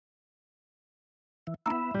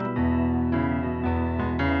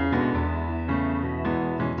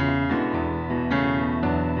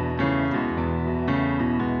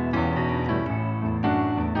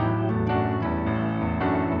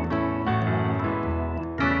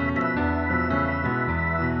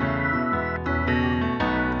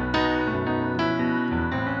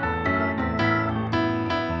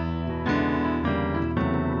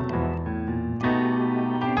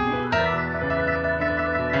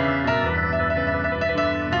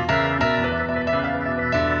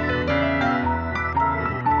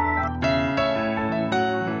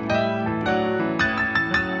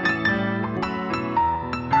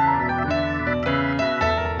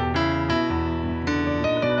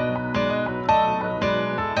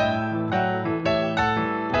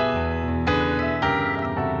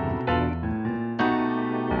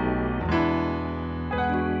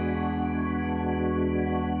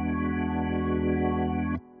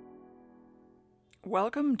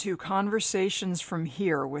Welcome to Conversations from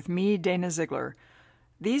Here with me, Dana Ziegler.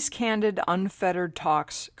 These candid, unfettered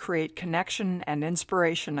talks create connection and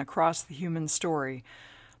inspiration across the human story.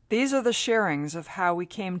 These are the sharings of how we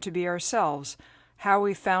came to be ourselves, how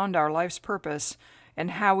we found our life's purpose,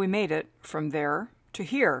 and how we made it from there to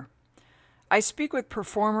here. I speak with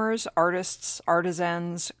performers, artists,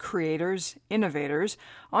 artisans, creators, innovators,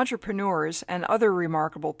 entrepreneurs, and other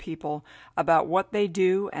remarkable people about what they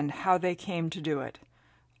do and how they came to do it.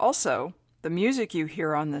 Also, the music you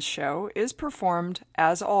hear on this show is performed,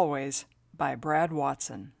 as always, by Brad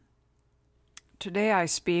Watson. Today I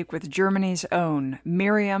speak with Germany's own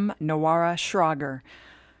Miriam Nowara Schrager.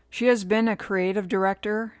 She has been a creative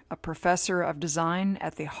director, a professor of design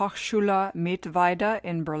at the Hochschule Mittweida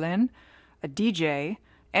in Berlin, a DJ,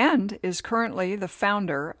 and is currently the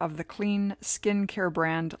founder of the clean skincare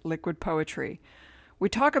brand Liquid Poetry. We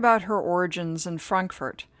talk about her origins in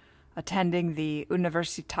Frankfurt, attending the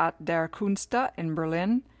Universität der Künste in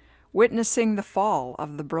Berlin, witnessing the fall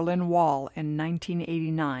of the Berlin Wall in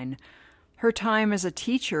 1989, her time as a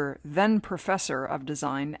teacher, then professor of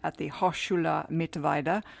design at the Hochschule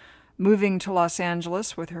Mittweida, moving to Los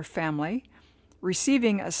Angeles with her family,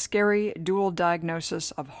 receiving a scary dual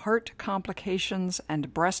diagnosis of heart complications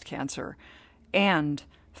and breast cancer, and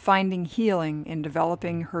finding healing in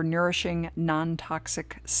developing her nourishing,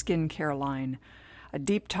 non-toxic skincare line. A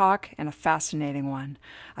deep talk and a fascinating one.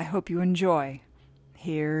 I hope you enjoy.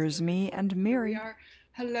 Here's me and Miri.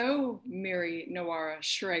 Hello, Miri Nowara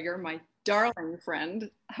Schrager, my darling friend.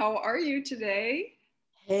 How are you today?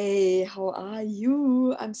 Hey, how are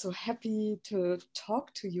you? I'm so happy to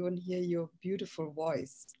talk to you and hear your beautiful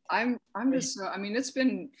voice. I'm just so, I mean, it's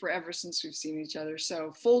been forever since we've seen each other.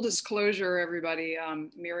 So full disclosure, everybody,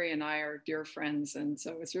 Miri and I are dear friends. And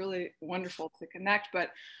so it's really wonderful to connect.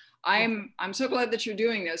 But I'm so glad that you're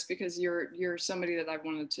doing this because you're somebody that I've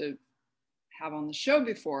wanted to have on the show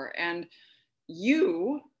before. And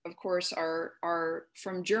you, of course, are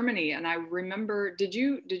from Germany. And I remember, did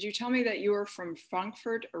you tell me that you were from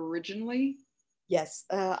Frankfurt originally? Yes,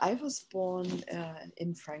 I was born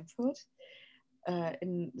in Frankfurt.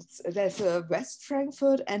 There's a West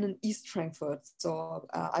Frankfurt and an East Frankfurt. So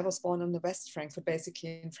I was born in the West Frankfurt,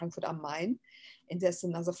 basically in Frankfurt am Main. And there's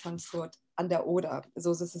another Frankfurt an der Oder.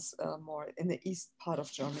 So this is more in the east part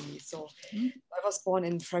of Germany. So I was born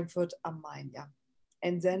in Frankfurt am Main, yeah.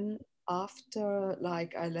 And then after,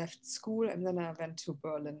 like, I left school and then I went to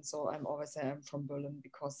Berlin. So I'm always saying I'm from Berlin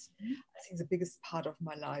because I think the biggest part of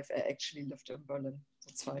my life I actually lived in Berlin.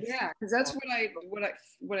 That's why. Yeah, because that's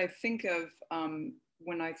what I think of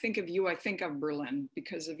when I think of you. I think of Berlin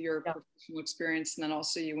because of your professional experience, and then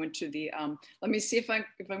also you went to the. Let me see if I'm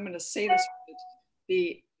going to say this right.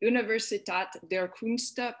 The Universität der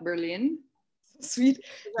Künste Berlin. Sweet.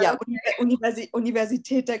 Yeah, okay?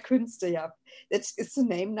 Universität der Künste, yeah. It's the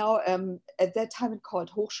name now. At that time it called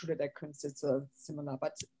Hochschule der Künste. It's similar,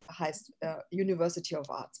 but heißt University of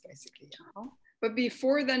Arts, basically. Yeah. But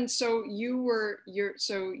before then, so you're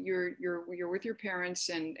with your parents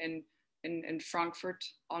in Frankfurt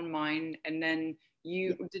on Main, and then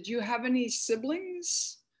did you have any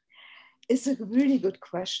siblings? It's a really good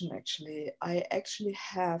question, actually. I actually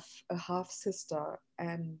have a half sister,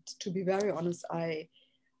 and to be very honest, I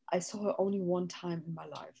saw her only one time in my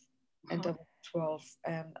life, and I was 12,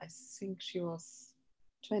 and I think she was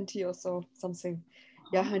 20 or so, something.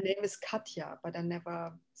 Yeah, her name is Katja, but I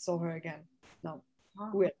never saw her again. No.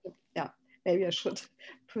 Weird. Yeah, maybe I should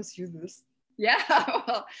pursue this. Yeah,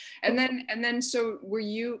 well, and then so were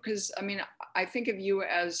you, because I mean I think of you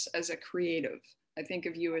as a creative, I think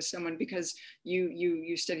of you as someone, because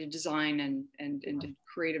you studied design and did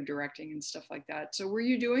creative directing and stuff like that. So were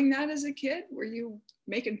you doing that as a kid? Were you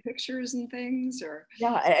making pictures and things, or?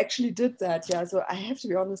 Yeah, I actually did that. Yeah, so I have to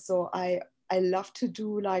be honest. So I love to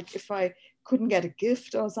do, like, if I couldn't get a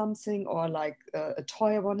gift or something, or like a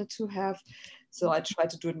toy I wanted to have, so I tried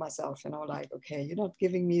to do it myself. Like, okay, you're not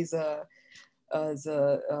giving me the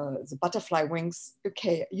butterfly wings.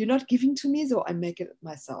 Okay, you're not giving to me, so I make it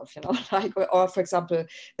myself. Like, or for example,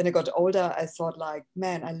 when I got older, I thought, like,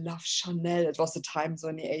 man, I love Chanel. It was the time, so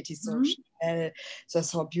in the 80s, so Chanel. So I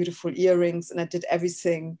saw beautiful earrings, and I did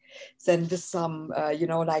everything. Then with some,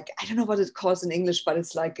 like, I don't know what it calls in English, but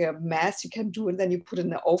it's like a mass you can do, and then you put it in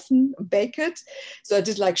the oven, bake it. So I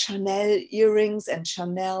did like Chanel earrings and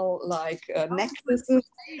Chanel like necklaces.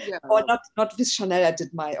 Or not with Chanel, I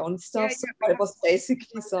did my own stuff. So it was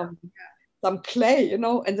basically some clay,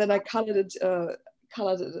 and then I colored it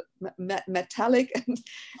metallic,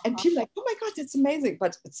 and people like, oh my God, that's amazing.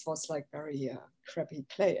 But it was like very crappy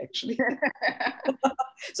clay, actually.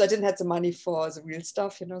 So I didn't have the money for the real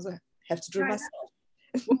stuff, so I have to do it myself.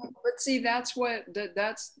 But see, that's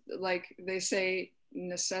like they say,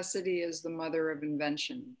 necessity is the mother of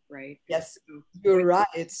invention, right? Yes, you're right.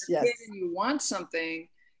 Yes. If you want something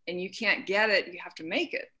and you can't get it, you have to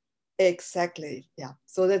make it. Exactly. Yeah.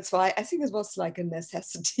 So that's why I think it was like a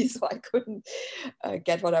necessity. So I couldn't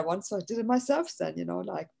get what I want, so I did it myself. Then,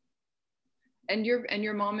 like. And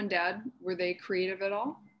your mom and dad, were they creative at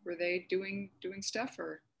all? Were they doing stuff,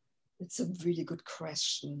 or? It's a really good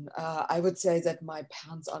question. I would say that my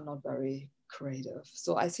parents are not very creative.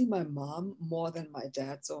 So I see my mom more than my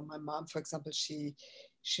dad. So my mom, for example, she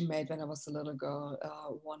made, when I was a little girl,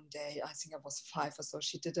 one day, I think I was 5 or so,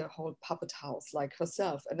 she did a whole puppet house like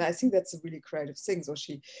herself. And I think that's a really creative thing. So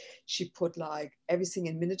she put like everything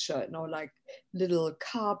in miniature, like little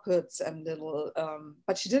carpets and little,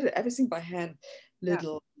 but she did everything by hand,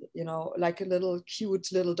 little, like a little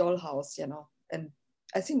cute little dollhouse, and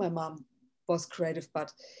I think my mom was creative,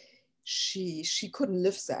 but she couldn't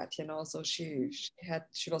live that, so she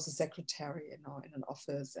was a secretary, in an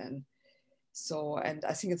office. And so, and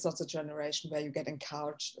I think it's not a generation where you get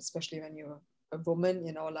encouraged, especially when you're a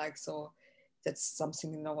woman, like, so that's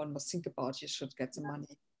something no one must think about. You should get the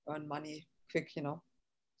money, earn money quick.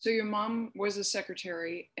 So your mom was a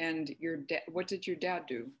secretary, and your dad, what did your dad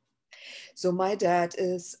do? So my dad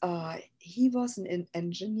is, he was an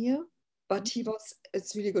engineer, but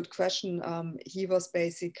it's really good question. He was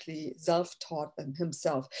basically self-taught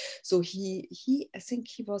himself. So he I think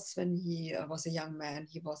he was, when he was a young man,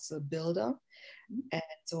 he was a builder.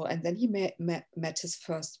 And then he met his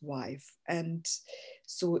first wife. And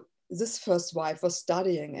so this first wife was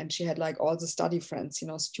studying, and she had like all the study friends,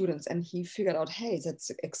 students, and he figured out, hey, that's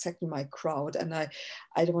exactly my crowd, and I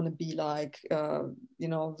don't want to be like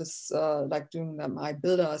this like doing my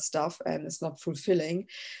builder stuff, and it's not fulfilling.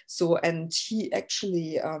 So, and he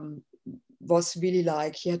actually was really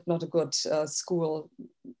like, he had not a good school,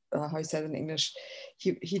 how you said in English,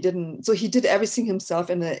 he didn't, so he did everything himself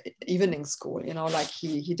in the evening school, like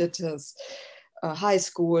he did his high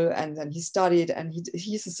school, and then he studied, and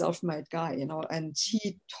he's a self-made guy, and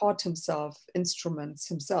he taught himself instruments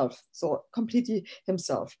himself, so completely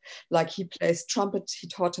himself. Like, he plays trumpet, he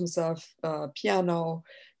taught himself piano,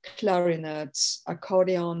 clarinet,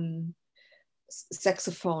 accordion,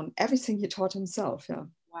 saxophone, everything he taught himself. Yeah.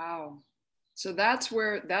 Wow. So that's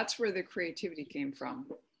where the creativity came from.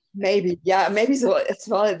 Maybe so as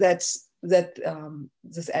well, that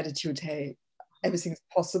this attitude, hey, everything is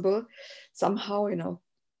possible somehow,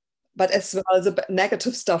 but as well the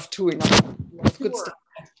negative stuff too, good stuff.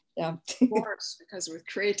 Yeah. Of course, because with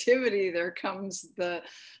creativity there comes the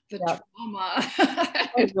drama.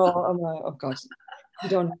 Oh God, you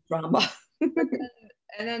don't have drama.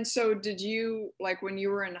 And then, so did you, like, when you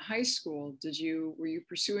were in high school, were you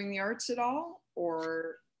pursuing the arts at all,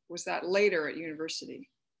 or was that later at university?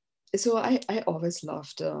 So I always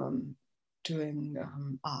loved doing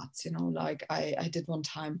arts, like I did one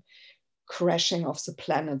time crashing of the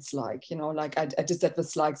planets, like, like I did that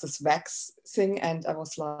with like this wax thing, and I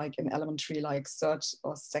was like in elementary, like 3rd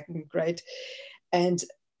or 2nd grade, and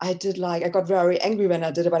I got very angry when I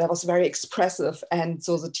did it, but I was very expressive. And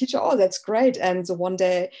so the teacher, oh, that's great. And so one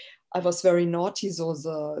day I was very naughty, so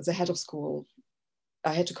the head of school,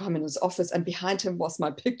 I had to come in his office, and behind him was my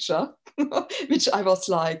picture, which I was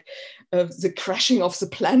like, the crashing of the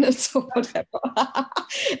planets or whatever.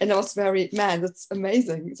 And I was very, man, that's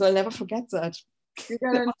amazing. So I'll never forget that. You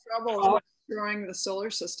got in trouble for destroying the solar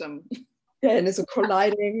system. Yeah, and it's a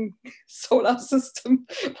colliding solar system.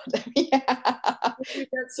 Yeah. Did he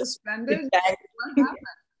get suspended? What happened?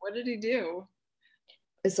 What did he do?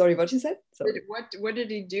 Sorry, what you said? Sorry. What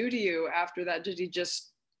did he do to you after that? Did he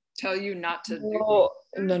just tell you not to do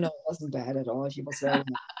No, it wasn't bad at all. He was very nice.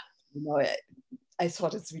 You know, I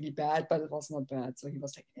thought it's really bad, but it was not bad. So he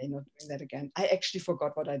was like, hey, not doing that again. I actually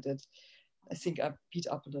forgot what I did. I think I beat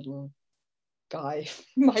up a little guy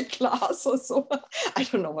in my class or so. I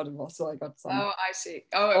don't know what it was. So I got some. Oh, I see.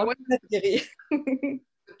 Oh, it wasn't, the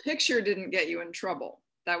picture didn't get you in trouble.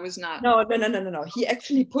 That was not. No. He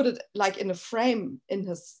actually put it like in a frame in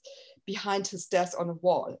his behind his desk on a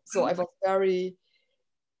wall. So I was very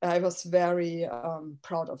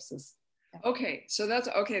proud of this. Yeah. Okay, so that's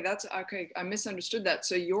okay. I misunderstood that.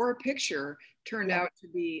 So your picture turned out to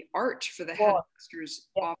be art for the headmaster's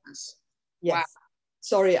office. Yes. Wow.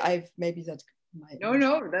 Sorry, maybe that.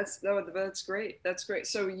 No, that's great. That's great.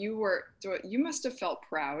 So you must have felt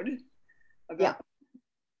proud about.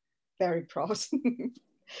 Very proud.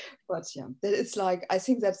 But yeah, it's like, I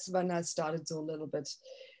think that's when I started a little bit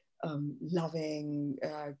loving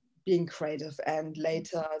being creative, and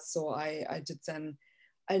later, so I did then,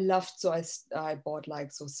 I loved, so I bought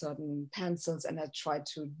like so certain pencils, and I tried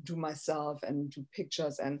to do myself and do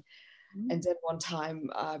pictures, and then one time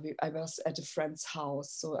I was at a friend's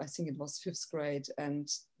house, so I think it was 5th grade, and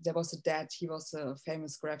there was a dad, he was a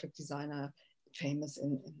famous graphic designer, famous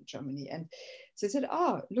in Germany, and so he said,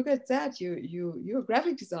 oh, look at that, you're a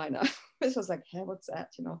graphic designer. It was like, hey, what's that,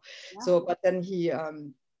 you know? Yeah. So but then he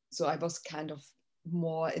so I was kind of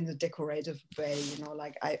more in the decorative way, you know,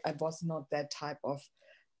 like I was not that type of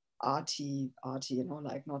arty, you know,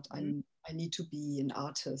 like not I need to be an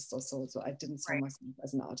artist or so I didn't see myself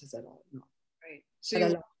as an artist at all, no. Right. So you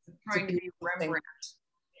were trying to be Rembrandt.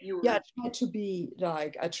 I tried to be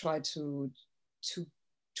like, I tried to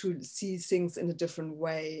see things in a different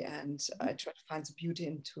way, and I tried to find the beauty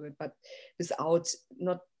into it, but without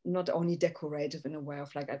not only decorative in a way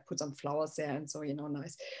of like I put some flowers there and so, you know,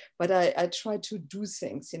 nice, but I tried to do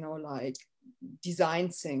things, you know, like design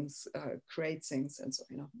things, create things, and so,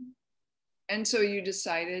 you know. And so you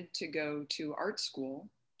decided to go to art school,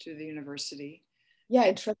 to the university. Yeah,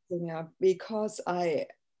 interesting. Yeah, because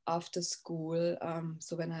after school,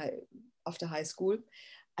 so after high school,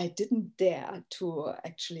 I didn't dare to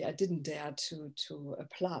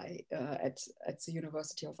apply at the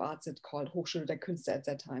University of Arts. It's called Hochschule der Künste at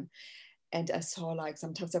that time. And I saw like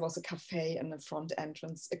sometimes there was a cafe in the front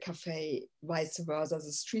entrance, a cafe, vice versa, the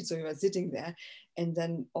street. So you were sitting there, and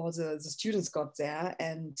then all the students got there,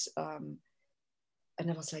 and I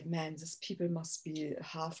was like, man, these people must be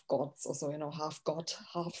half gods, or so, you know, half god,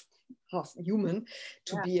 half human,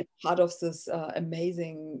 to be a part of this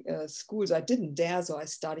amazing school. So I didn't dare. So I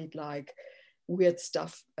studied like weird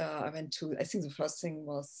stuff. I went to, I think the first thing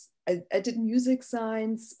was, I did music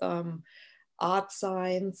science, art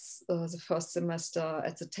science, the first semester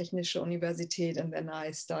at the Technische Universität, and then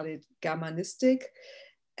I studied Germanistik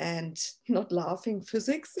and not laughing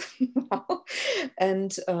physics.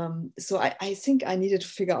 And so I think I needed to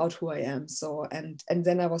figure out who I am. So and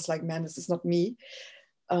then I was like, man, this is not me.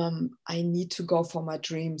 I need to go for my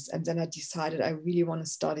dreams. And then I decided I really want to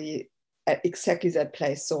study at exactly that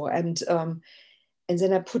place. So and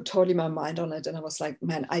then I put totally my mind on it, and I was like,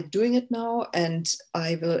 man, I'm doing it now, and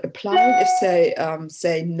I will apply. If they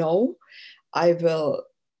say no, I will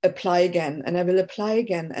apply again, and I will apply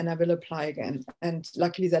again, and I will apply again. And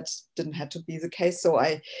luckily that didn't have to be the case. So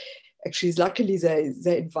luckily they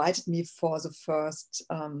invited me for the first.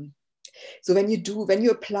 So when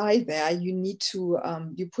you apply there, you need to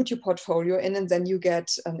you put your portfolio in, and then you get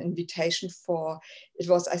an invitation for, it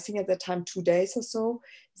was, I think at that time, 2 days or so.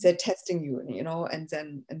 They're testing you, you know, and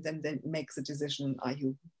then they make the decision,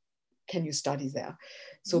 can you study there?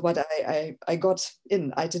 So but I got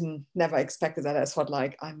in. I never expected that. I thought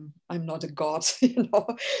like I'm not a god, you know.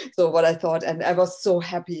 So what I thought, and I was so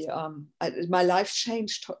happy. My life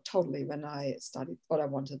changed totally when I studied what I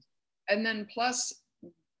wanted. And then plus,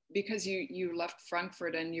 because you left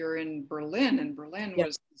Frankfurt and you're in Berlin, and Berlin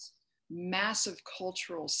was this massive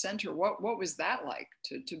cultural center. What was that like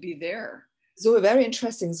to be there? So very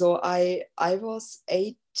interesting. So I was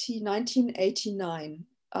 1989.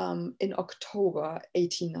 In October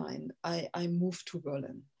 89, I moved to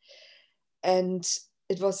Berlin. And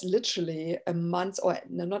it was literally a month, or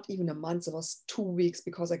no, not even a month, it was 2 weeks,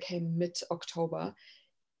 because I came mid-October,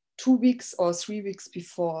 2 weeks or 3 weeks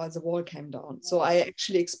before the wall came down. So I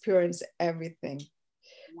actually experienced everything.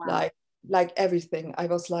 Wow. Like everything. I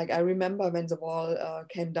was like, I remember when the wall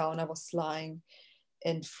came down, I was lying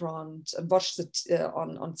in front and watched it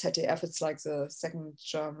on ZDF. It's like the second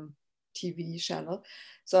German TV channel.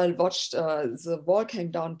 So I watched the wall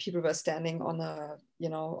came down. People were standing on the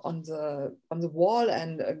wall,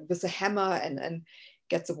 and with a hammer and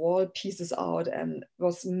get the wall pieces out, and it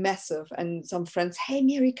was massive. And some friends, hey,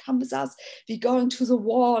 Mary, come with us. We're going to the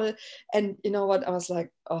wall. And you know what? I was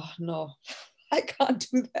like, oh no, I can't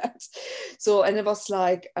do that. So, and it was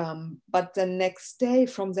like, but the next day,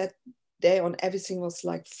 from that day on, everything was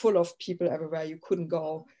like full of people everywhere. You couldn't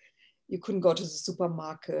go to the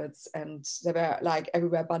supermarkets, and there were like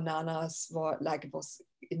everywhere bananas were like, it was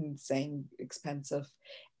insane expensive,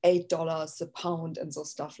 $8 a pound and so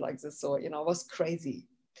stuff like this. So, you know, it was crazy.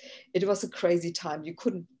 It was a crazy time. You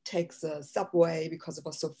couldn't take the subway because it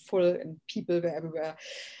was so full and people were everywhere.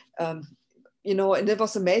 You know, and it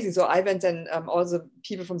was amazing. So I went, and all the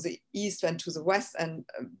people from the east went to the west, and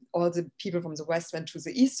all the people from the west went to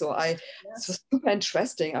the east. So it was super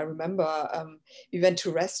interesting. I remember we went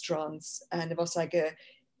to restaurants, and it was like the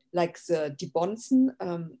Die Bonzen.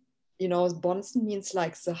 You know, Bonzen means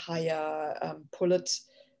like the higher pullet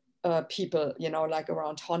people, you know, like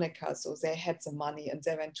around Honecker. So they had the money, and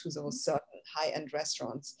they went to those certain high-end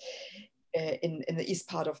restaurants in the east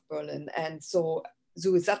part of Berlin. And so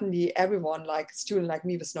suddenly everyone, like a student like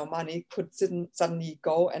me with no money, could suddenly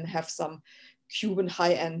go and have some Cuban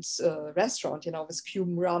high-end restaurant, you know, with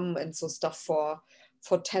Cuban rum and so stuff for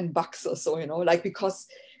 $10 or so, you know, like, because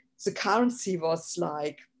the currency was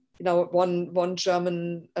like, you know, one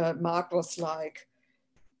German mark was like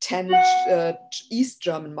 10 East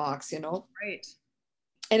German marks, you know. Right.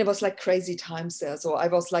 And it was like crazy times there. So I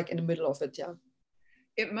was like in the middle of it, yeah.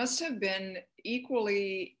 It must have been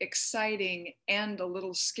equally exciting and a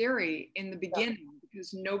little scary in the beginning,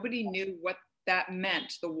 because nobody knew what that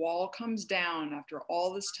meant. The wall comes down after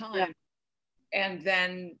all this time, and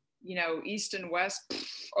then, you know, east and west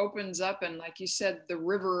opens up, and like you said, the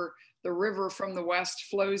river from the west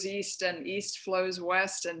flows east and east flows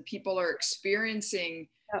west, and people are experiencing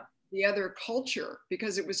the other culture,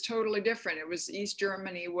 because it was totally different. It was East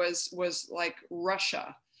Germany was like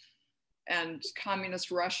Russia and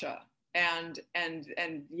communist Russia, and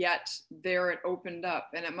yet there it opened up,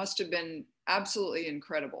 and it must have been absolutely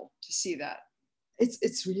incredible to see that.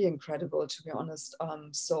 It's really incredible, to be honest.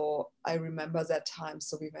 So I remember that time.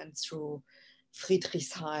 So we went through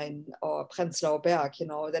Friedrichshain or Prenzlauer Berg, you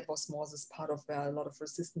know, that was more this part of where a lot of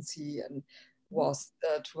resistance and was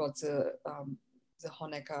towards the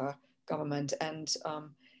Honecker government. And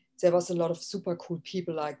there was a lot of super cool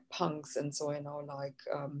people like punks and so, you know, like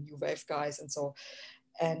new wave guys and so.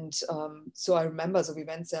 And so I remember, so we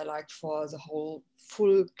went there like for the whole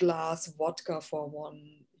full glass vodka for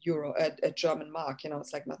 €1 at German mark, you know,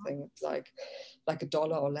 it's like nothing, it's like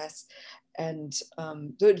 $1 or less. And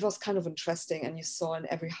so it was kind of interesting. And you saw in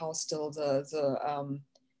every house still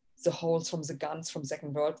the holes from the guns from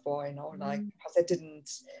Second World War, you know, like, because they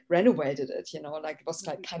didn't renovated it, you know, like it was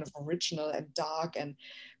like kind of original and dark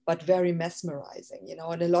but very mesmerizing, you know,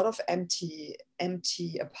 and a lot of empty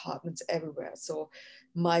apartments everywhere. So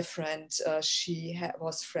my friend, she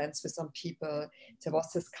was friends with some people. There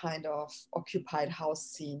was this kind of occupied house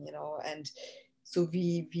scene, you know, and so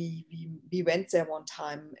we went there one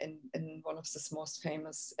time in one of the most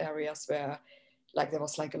famous areas where like there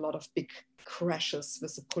was like a lot of big crashes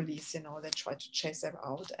with the police, you know, they tried to chase them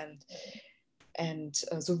out.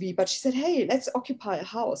 But she said, hey, let's occupy a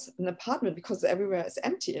house, an apartment, because everywhere is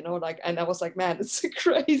empty, you know, like, and I was like, man, it's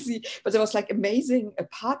crazy. But there was like amazing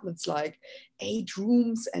apartments, like 8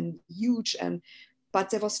 rooms and huge, but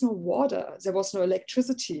there was no water, there was no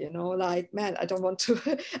electricity, you know, like, man, I didn't want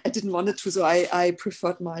it to, so I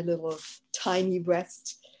preferred my little tiny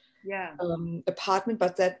West apartment,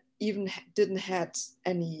 but that even didn't had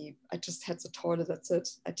any, I just had the toilet, that's it.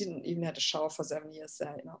 I didn't even had a shower for 7 years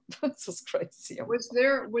there, you know. This was crazy.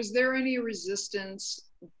 Was there any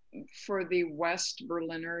resistance for the West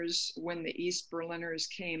Berliners when the East Berliners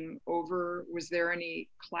came over? Was there any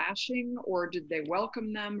clashing, or did they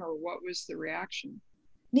welcome them, or what was the reaction?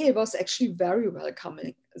 Yeah, it was actually very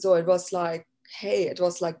welcoming. So it was like, hey, it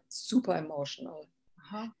was like super emotional.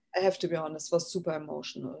 I have to be honest, it was super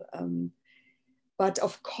emotional. But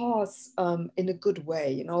of course, in a good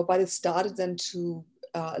way, you know, but it started then to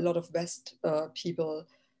a lot of West people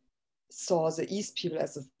saw the East people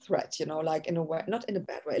as a threat, you know, like in a way, not in a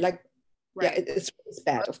bad way, like, yeah, it's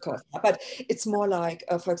bad, of course, but it's more like,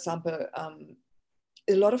 for example,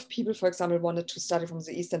 a lot of people, for example, wanted to study from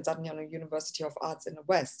the East and suddenly on a University of Arts in the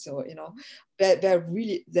West. So, you know, there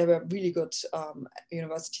were really good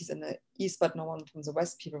universities in the East, but no one from the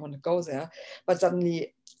West people want to go there. But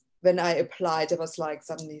suddenly, when I applied, there was like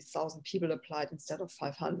suddenly 1,000 people applied instead of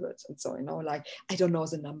 500. And so, you know, like, I don't know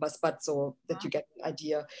the numbers, but so that you get an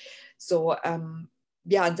idea. So,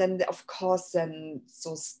 yeah, and then of course,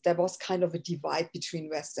 so there was kind of a divide between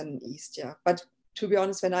West and East, yeah. But to be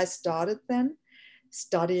honest, when I started then,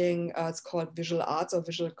 studying, it's called visual arts or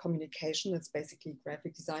visual communication. It's basically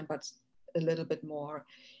graphic design, but a little bit more,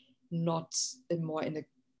 not in more in a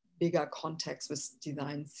bigger context with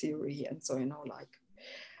design theory. And so,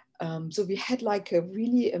 so we had like a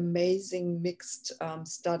really amazing mixed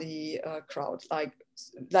study crowd,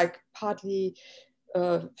 like partly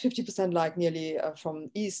 50% like nearly from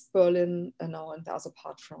East Berlin, and the other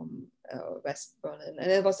part from West Berlin. And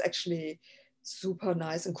it was actually super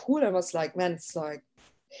nice and cool. I was like, man, it's like,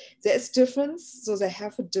 there is difference. So they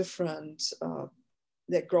have a different,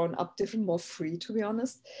 they're grown up different, more free, to be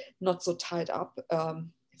honest, not so tied up.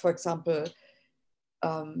 For example,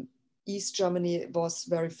 East Germany was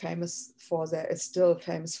very famous for is still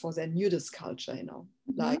famous for their nudist culture,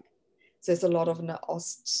 like there's a lot of in the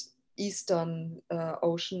Eastern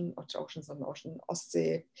Ocean, or oceans on the ocean,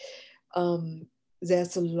 Ostsee,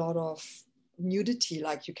 there's a lot of nudity,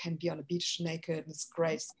 like you can be on a beach naked. It's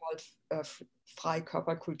great. It's called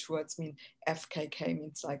Freikörperkultur. It's FKK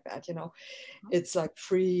means like that, It's like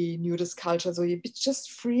free nudist culture. So you be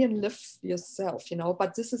just free and live yourself,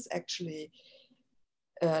 But this is actually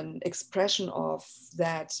an expression of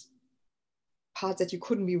that part that you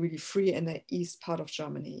couldn't be really free in the east part of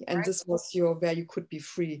Germany. And this was where you could be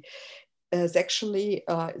free. Sexually,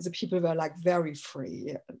 the people were like very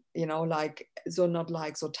free, like, so not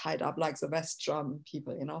like so tied up like the West German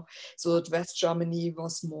people, So that West Germany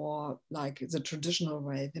was more like the traditional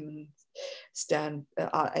way. Women stand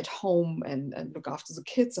at home and look after the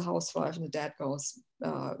kids, the housewife, and the dad goes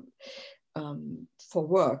for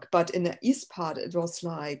work. But in the east part, it was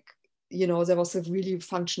like, there was a really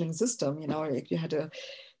functioning system, like you had a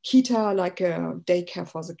kita, like a daycare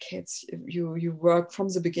for the kids. You work from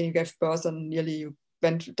the beginning, you gave birth and nearly you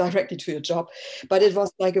went directly to your job. But it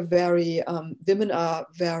was like a very, women are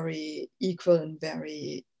very equal and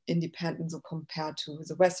very independent, so compared to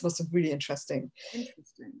the West. Was a really interesting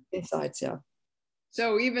insights, yeah.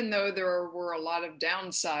 So even though there were a lot of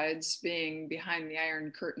downsides being behind the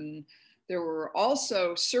Iron Curtain, there were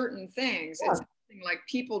also certain things. Yeah. It's like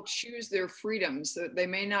people choose their freedoms. So they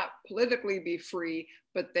may not politically be free,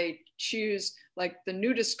 but they choose, like the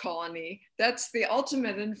nudist colony. That's the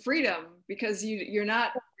ultimate in freedom, because you're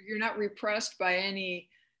not repressed by any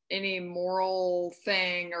moral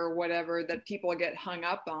thing or whatever that people get hung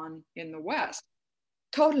up on in the West.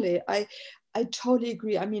 Totally, I totally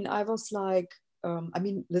agree. I mean, I was like,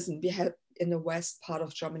 listen, we had in the West part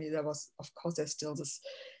of Germany, there was, of course, there's still this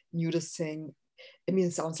nudist thing. I mean,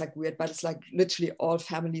 it sounds like weird, but it's like literally all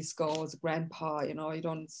families go, the grandpa,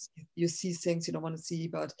 you see things you don't want to see,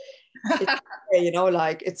 but it's okay,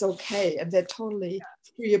 like it's okay. And they're totally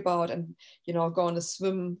free about, and, go on a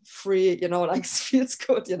swim free, like feels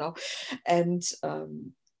good, And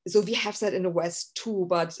so we have that in the West too,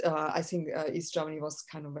 but I think East Germany was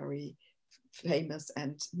kind of very famous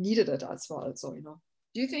and needed it as well. So,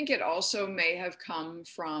 Do you think it also may have come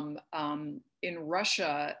from in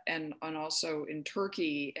Russia and also in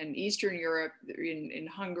Turkey and Eastern Europe, in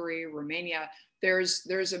Hungary, Romania?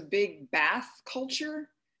 There's a big bath culture.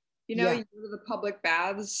 You go to the public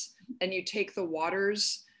baths and you take the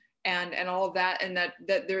waters and all of that, and that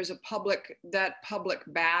there's a public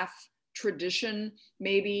bath tradition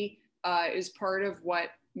maybe is part of what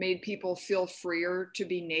made people feel freer to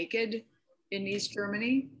be naked in East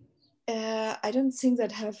Germany. I don't think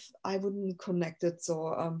I wouldn't connect it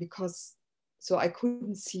because I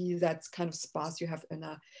couldn't see that kind of spas you have in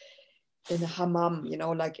a hammam,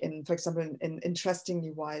 like for example,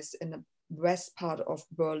 interestingly wise, in the west part of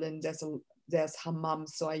Berlin, there's hammam.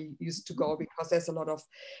 So I used to go because there's a lot of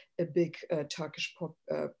big Turkish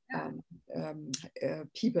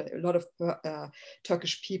people, a lot of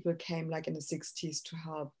Turkish people came like in the 60s to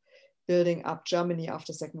help building up Germany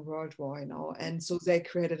after Second World War, and so they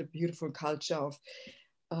created a beautiful culture of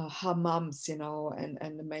hammams,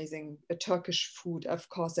 and amazing Turkish food. Of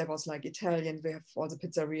course, there was like Italian. We have all the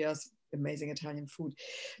pizzerias, amazing Italian food.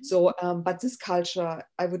 So, but this culture,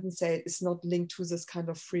 I wouldn't say is not linked to this kind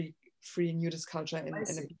of free nudist culture.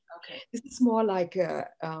 Okay. This is more like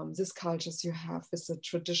this cultures you have with the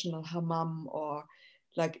traditional hammam, or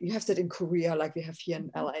like you have that in Korea, like we have here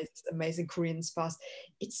in LA, it's amazing Korean spas.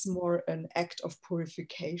 It's more an act of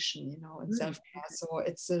purification, and self-care. So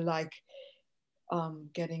it's like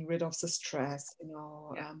getting rid of the stress,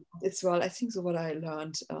 it's I think so what I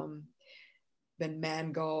learned when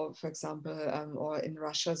men go, for example, or in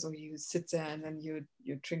Russia, so you sit there and then you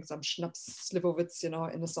drink some Schnaps, Slivovitz, in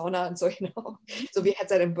the sauna, and so so we had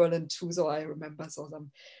that in Berlin too. So I remember,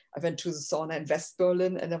 I went to the sauna in West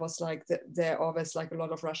Berlin, and there was like there always like a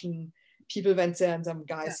lot of Russian people went there, and some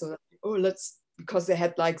guys, so because they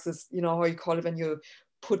had like this, how you call it when you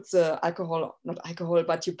put the alcohol, not alcohol,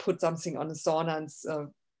 but you put something on the sauna and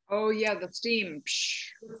oh yeah, the steam.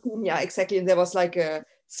 yeah, exactly. And there was like a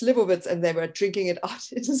Slivovitz and they were drinking it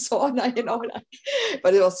out in the sauna, you know, like,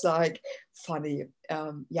 but it was like funny.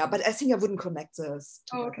 Yeah, but I think I wouldn't connect this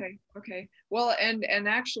Oh, together. okay. Well, and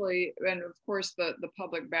actually, and of course, the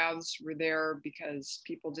public baths were there because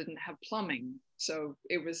people didn't have plumbing, so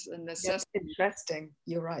it was a Yeah, necessity. interesting.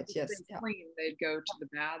 You're right. Yes. Yeah. Clean, they'd go to the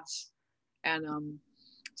baths, and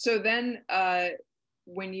so then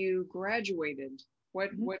when you graduated, what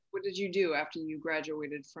did you do after you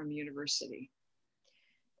graduated from university?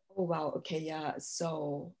 Oh, wow. Okay. Yeah.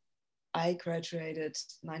 So I graduated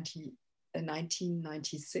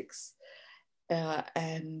 1996.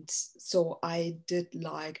 And so I did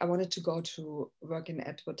like, I wanted to go to work in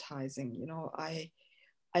advertising. You know, I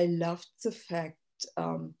loved the fact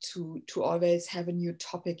to always have a new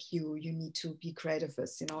topic you need to be creative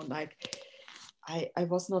with, you know, like I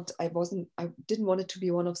didn't want it to be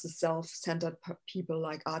one of the self-centered people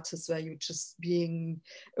like artists where you just being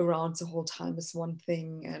around the whole time is one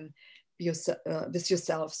thing and be with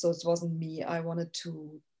yourself. So it wasn't me. I wanted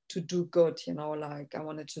to do good, you know, like I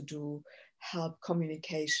wanted to do help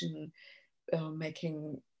communication,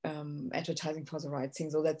 making advertising for the right thing.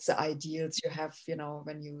 So that's the ideals you have, you know,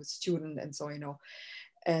 when you're a student and so, you know.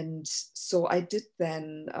 And so I did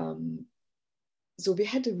then so we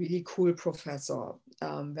had a really cool professor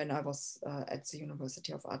when I was at the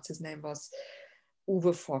University of Arts. His name was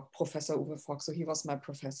Uwe Fogg, Professor Uwe Fogg. So he was my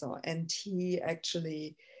professor. And he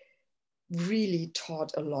actually really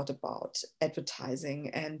taught a lot about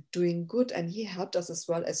advertising and doing good. And he helped us as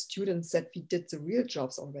well as students that we did the real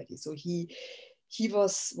jobs already. So he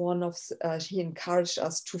was one of, he encouraged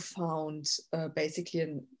us to found basically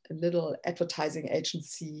a little advertising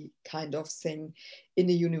agency kind of thing in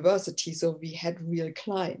a university. So we had real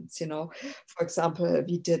clients, you know. For example,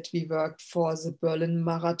 we worked for the Berlin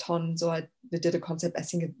Marathon. So we did a concept, I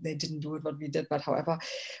think they didn't do it what we did, but however,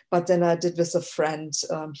 but then I did with a friend.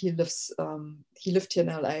 He lived here in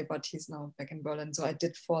LA, but he's now back in Berlin. So I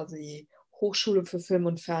did for the Hochschule für Film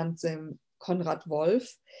und Fernsehen Konrad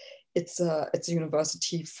Wolf. It's a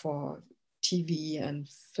university for TV and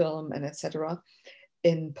film and etc.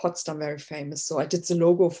 in Potsdam, very famous. So I did the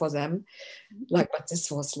logo for them. Like, but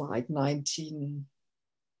this was like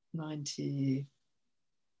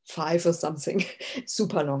 1995 or something,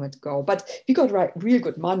 super long ago. But we got real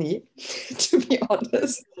good money, to be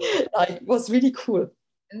honest. Like, it was really cool.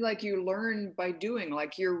 And like you learn by doing,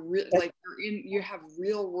 like you have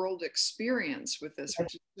real world experience with this,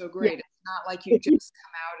 which is so great. It's not like you just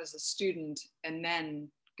come out as a student and then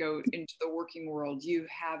go into the working world. You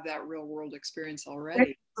have that real world experience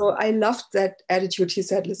already. So I loved that attitude. He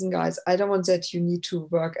said, listen, guys, I don't want that you need to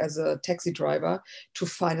work as a taxi driver to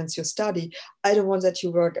finance your study. I don't want that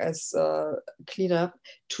you work as a cleaner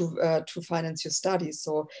to finance your study.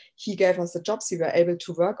 So he gave us the jobs we were able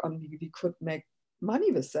to work on. We could make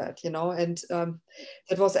money with that, you know, and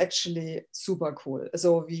that was actually super cool.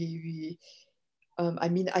 So I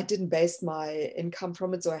mean, I didn't base my income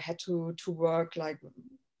from it, so I had to work like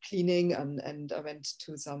cleaning, and I went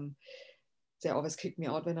to some. They always kicked me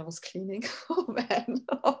out when I was cleaning. Oh man.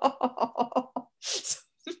 So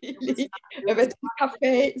really, I went to the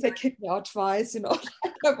cafe, they kicked me out twice, you know.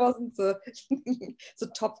 I wasn't the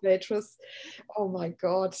top waitress. Oh my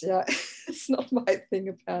God, yeah. It's not my thing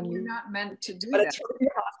apparently. You're not meant to do but that. It's really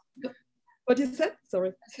hard. What you said? Sorry.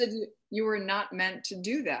 I said you were not meant to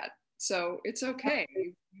do that. So it's okay.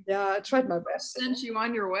 Yeah, I tried my best. Sent you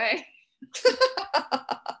on your way.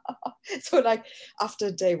 So like after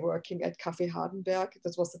a day working at Café Hardenberg,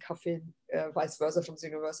 that was the cafe vice versa from the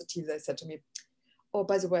university, they said to me, oh,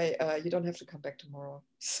 by the way, you don't have to come back tomorrow.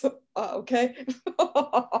 So, okay. In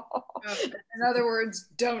other words,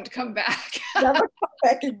 don't come back. Never come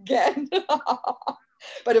back again.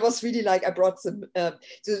 But it was really like I brought some. So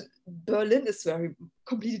Berlin is very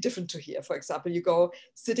completely different to here. For example, you go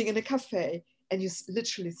sitting in a cafe and you're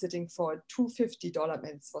literally sitting for $2.50.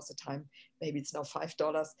 Man, it was the time. Maybe it's now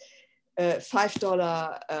 $5.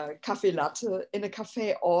 $5 cafe latte in a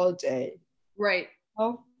cafe all day. Right.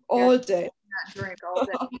 Oh, all day. Not drink all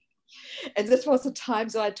day. And this was the time,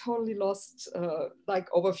 so I totally lost like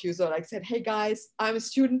overview. So like said, hey guys, I'm a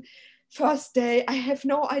student. First day, I have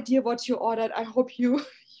no idea what you ordered. I hope you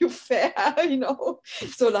fare, you know.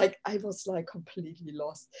 So like I was like completely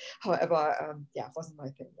lost. However, yeah, it wasn't my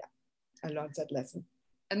thing. Yeah, I learned that lesson.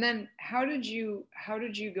 And then how did you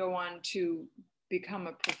go on to become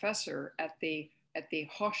a professor at the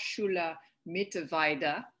Hochschule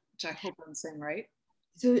Mittweida, which I hope I'm saying right?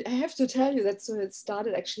 So I have to tell you that so it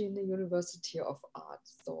started actually in the University of Art.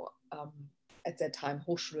 So at that time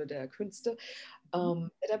Hochschule der Künste.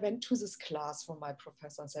 And I went to this class from my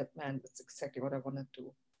professor and said, man, that's exactly what I want to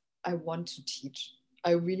do. I want to teach.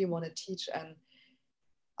 I really want to teach. And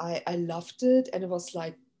I loved it. And it was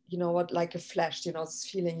like, you know what, like a flash, you know, this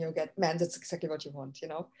feeling you get, man, that's exactly what you want, you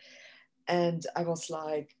know? And I was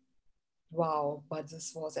like, wow, but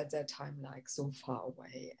this was at that time like so far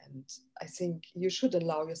away. And I think you should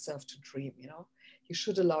allow yourself to dream, you know? You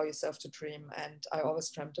should allow yourself to dream. And I always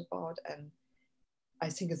dreamt about, and I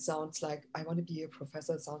think it sounds like I want to be a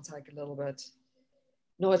professor. It sounds like a little bit,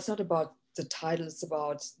 no, it's not about the title. It's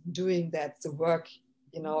about doing that, the work,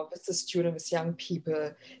 you know, with the student, with young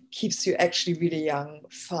people, keeps you actually really young,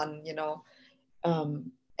 fun, you know.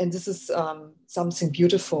 And this is something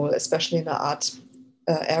beautiful, especially in the art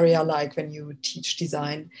area, like when you teach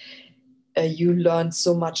design. You learn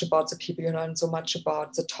so much about the people, you learn so much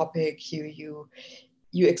about the topic, you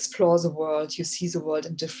explore the world, you see the world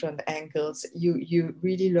in different angles, you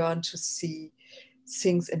really learn to see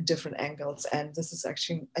things in different angles. And this is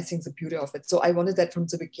actually, I think, the beauty of it. So I wanted that from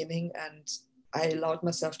the beginning, and I allowed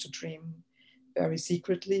myself to dream very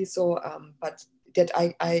secretly. So, but that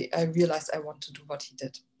I realized I want to do what he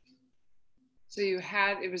did. So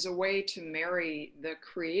it was a way to marry the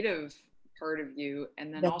creative part of you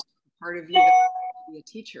and then also part of you that to be a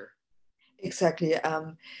teacher. Exactly.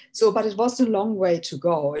 So, but it was a long way to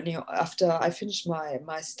go. And, you know, after I finished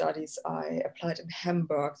my studies, I applied in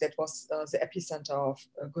Hamburg. That was the epicenter of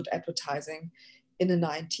good advertising in the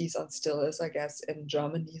 90s, and still is, I guess, in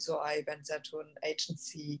Germany. So I went there to an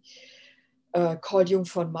agency called Jung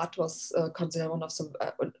von Matt, was considered one of some,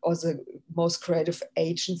 or the most creative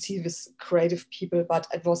agency with creative people, but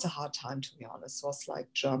it was a hard time, to be honest. It was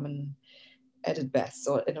like German at its best.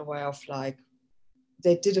 So in a way of like,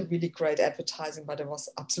 they did a really great advertising, but it was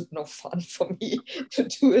absolutely no fun for me to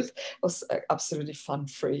do it. It was absolutely fun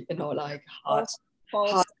free, you know, like hard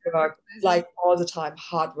work, like all the time,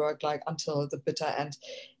 hard work, like until the bitter end,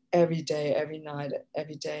 every day, every night,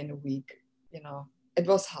 every day in a week, you know. It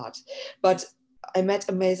was hard, but I met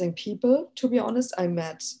amazing people, to be honest. I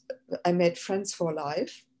made friends for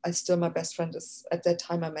life. My best friend is, at that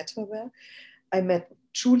time I met her there. I met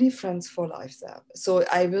truly friends for life there. So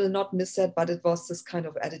I will not miss that, but it was this kind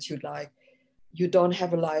of attitude like, you don't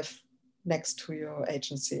have a life next to your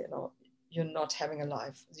agency, you know, you're not having a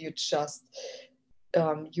life. You just,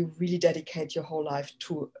 you really dedicate your whole life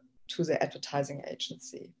to the advertising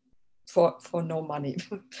agency for no money.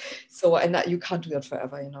 So, and that, you can't do that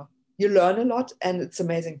forever, you know. You learn a lot and it's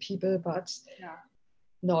amazing people, but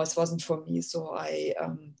no, it wasn't for me. So I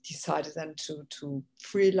decided then to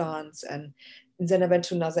freelance, and then I went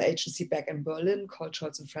to another agency back in Berlin called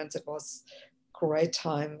Scholz and Friends. It was a great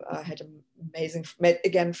time. I had amazing,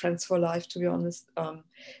 again, friends for life, to be honest.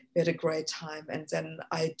 We had a great time. And then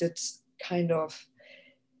I did kind of,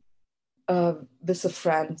 with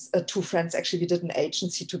two friends, actually, we did an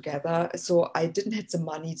agency together. So I didn't have the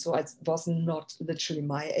money. So it was not literally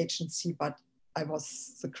my agency, but I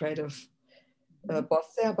was the creative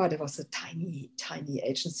boss there, but it was a tiny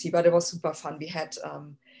agency, but it was super fun. We had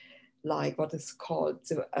like what is called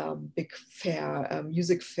the big fair,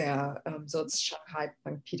 music fair. So it's Shanghai,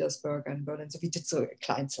 St. Petersburg, and Berlin. So we did so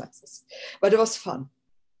client slices, but it was fun.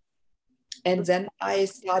 And then I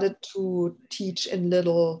started to teach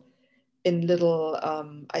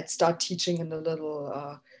I'd start teaching in the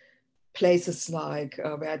little places like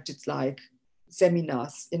where I did like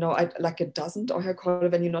seminars, you know, like a dozen, or I call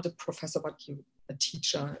it when you're not a professor, but you a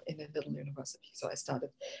teacher in a little university. So I started,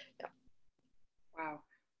 yeah. Wow.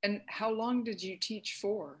 And how long did you teach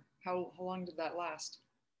for? How long did that last?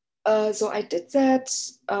 So I did that.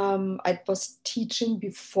 I was teaching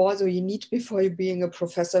before. So before you being a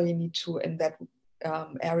professor, you need to, in that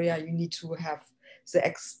area, you need to have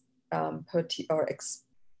the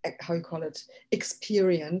how you call it,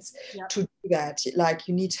 experience to do that. Like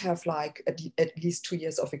you need to have like at least 2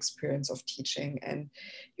 years of experience of teaching, and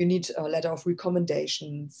you need a letter of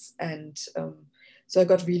recommendations. And so I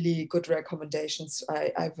got really good recommendations.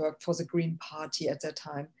 I worked for the Green Party at that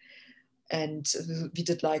time, and we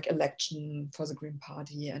did like election for the Green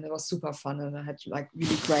Party, and it was super fun, and I had like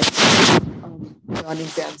really great learning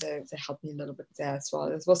there, and they helped me a little bit there as well.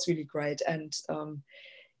 It was really great. And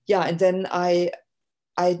and then I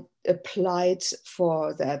applied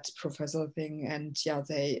for that professor thing, and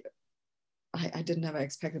I didn't ever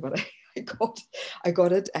expect it, but I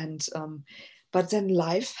got it. And but then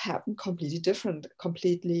life happened completely different,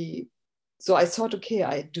 so I thought, okay,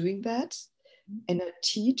 I'm doing that and I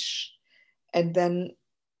teach, and then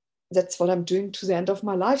that's what I'm doing to the end of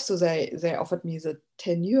my life. So they offered me the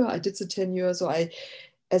tenure. I did the tenure. So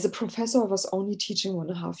as a professor, I was only teaching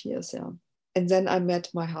 1.5 years. Yeah. And then I met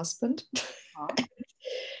my husband.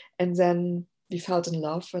 And then we fell in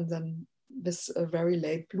love. And then with a very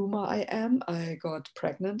late bloomer I got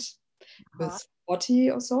pregnant with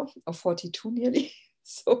 40 or so, or 42 nearly.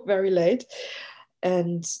 So very late.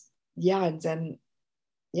 And yeah, and then,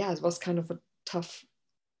 yeah, it was kind of a tough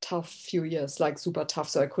few years, like super tough.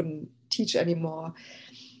 So I couldn't teach anymore.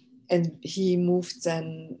 And he moved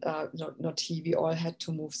then, not he, we all had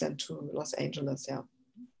to move then to Los Angeles. Yeah.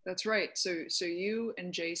 That's right. So you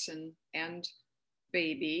and Jason and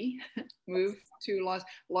baby moved to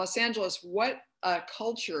Los Angeles. What a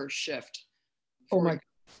culture shift. Oh my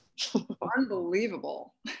God.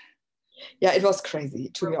 Unbelievable. Yeah, it was crazy,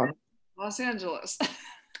 to be honest. Los Angeles.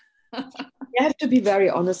 I have to be very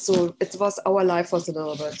honest. So our life was a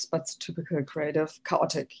little bit, but typical creative,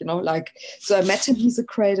 chaotic, like, so I met him, he's a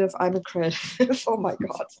creative, I'm a creative. Oh my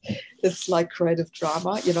God. It's like creative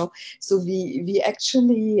drama, So we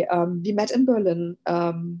actually, we met in Berlin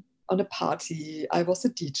on a party. I was a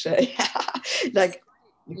DJ, like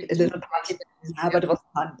a little party, yeah, but it was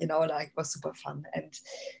fun, like it was super fun. And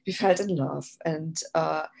we fell in love. And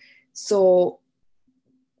so,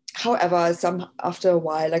 however, after a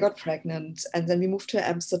while, I got pregnant, and then we moved to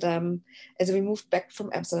Amsterdam, and then we moved back from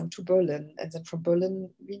Amsterdam to Berlin, and then from Berlin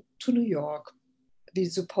to New York. We were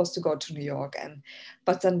supposed to go to New York,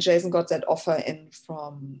 but then Jason got that offer in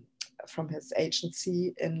from his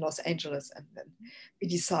agency in Los Angeles, and then we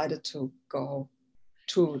decided to go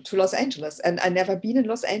to Los Angeles. And I never been in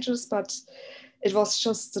Los Angeles, but it was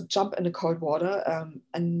just a jump in the cold water.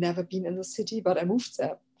 I never been in the city, but I moved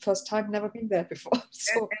there. First time, never been there before.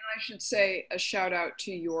 So. And I should say a shout out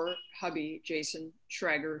to your hubby, Jason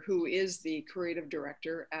Schrager, who is the creative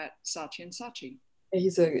director at Saatchi & Saatchi.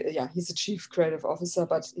 He's a chief creative officer,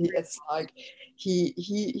 but it's like he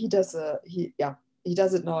does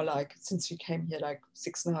it now, like since we came here, like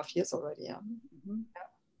 6.5 years already. Yeah. Mm-hmm. Yeah.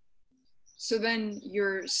 So then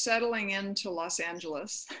you're settling into Los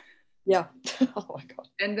Angeles. Yeah. Oh my God.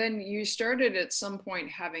 And then you started at some point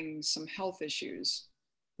having some health issues.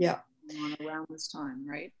 Yeah. Around this time,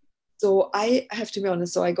 right? So I have to be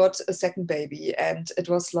honest. So I got a second baby, and it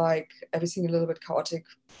was like everything a little bit chaotic,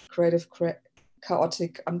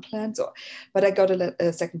 chaotic, unplanned. But I got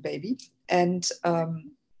a second baby, and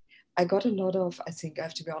I got a lot of. I think I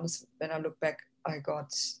have to be honest. When I look back, I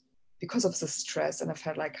got, because of the stress, and I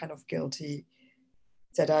felt like kind of guilty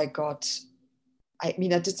that I got. I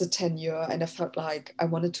mean, I did the 10-year, and I felt like I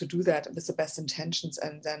wanted to do that with the best intentions,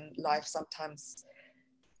 and then life sometimes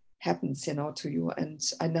happens, to you. And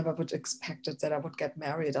I never would expected that I would get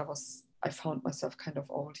married. I found myself kind of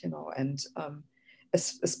old, and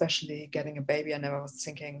especially getting a baby. I never was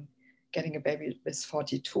thinking getting a baby with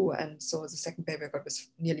 42. And so the second baby I got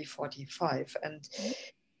was nearly 45. And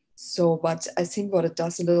so, but I think what it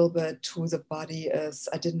does a little bit to the body is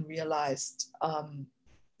I didn't realize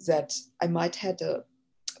that I might had a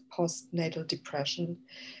postnatal depression.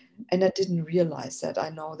 And I didn't realize that. I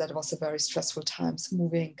know that it was a very stressful times,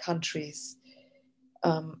 moving countries.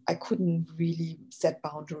 I couldn't really set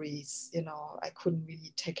boundaries, I couldn't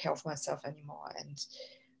really take care of myself anymore. And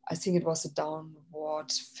I think it was a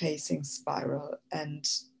downward facing spiral. And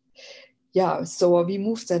yeah, so we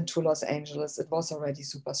moved then to Los Angeles. It was already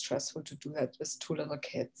super stressful to do that with 2 little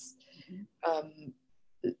kids. Mm-hmm.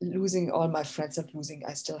 Losing all my friends,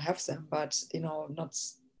 I still have them, but not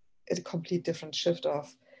a complete different shift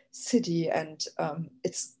of city, and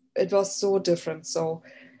it was so different. So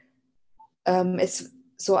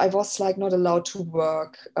so I was like not allowed to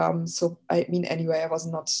work. So I mean, anyway, I was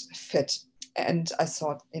not fit, and I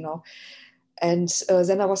thought, and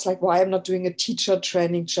then I was like, why I'm not doing a teacher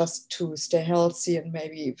training just to stay healthy and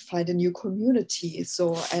maybe find a new community.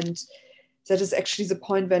 So, and that is actually the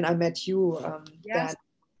point when I met you, yes.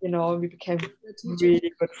 That we became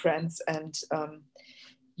really good friends, and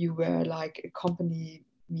you were like accompany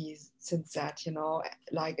me since that,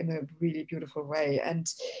 like in a really beautiful way. And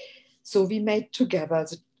so we made together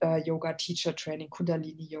the yoga teacher training,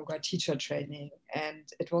 Kundalini yoga teacher training. And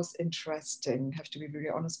it was interesting, I have to be really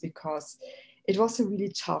honest, because it was a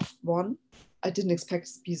really tough one. I didn't expect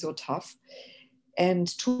it to be so tough. And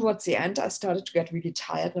towards the end, I started to get really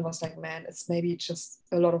tired, and I was like, man, it's maybe just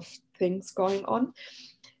a lot of things going on.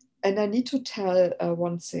 And I need to tell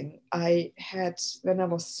one thing. I had, when I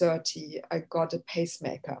was 30, I got a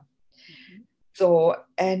pacemaker. Mm-hmm. So,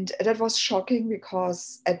 and that was shocking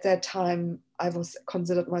because at that time I was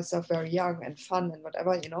considered myself very young and fun and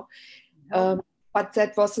whatever, Mm-hmm. But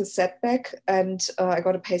that was a setback, and I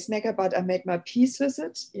got a pacemaker, but I made my peace with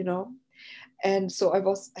it, And so I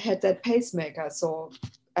had that pacemaker. So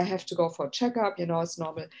I have to go for a checkup, you know, it's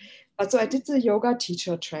normal. But so I did the yoga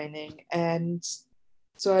teacher training, and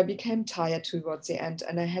so I became tired towards the end,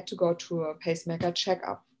 and I had to go to a pacemaker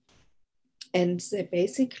checkup. And they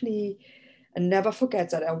basically, I never forget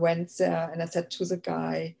that I went there and I said to the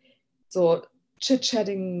guy, so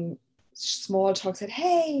chit-chatting, small talk, said,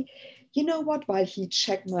 hey, you know what, while he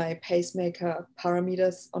checked my pacemaker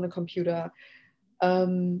parameters on a computer,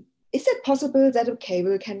 is it possible that a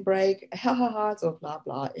cable can break? Ha ha ha, so blah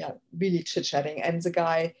blah, yeah, really chit-chatting. And the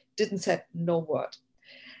guy didn't say no word.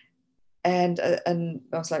 And I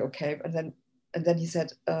was like, okay. And then he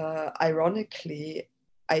said, ironically,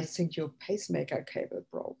 I think your pacemaker cable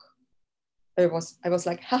broke. I was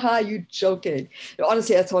like, haha, you joking.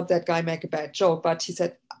 Honestly, I thought that guy made a bad joke, but he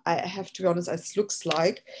said, I have to be honest, it looks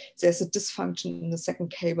like there's a dysfunction in the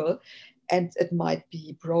second cable and it might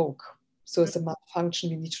be broke. So it's a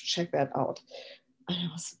malfunction, we need to check that out. And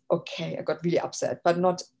I was, okay, I got really upset, but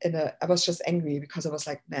not I was just angry because I was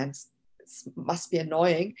like, man, this must be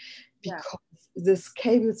annoying because these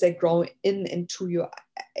cables, they grow into your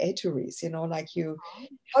arteries, you know, like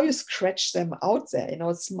how you scratch them out there, you know,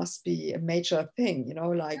 it must be a major thing, you know,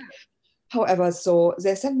 like, however, so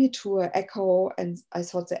they sent me to an echo, and I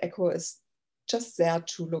thought the echo is just there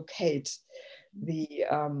to locate the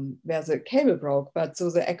where the cable broke. But so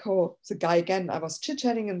the echo, the guy again, I was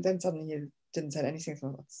chit-chatting, and then suddenly he didn't say anything. So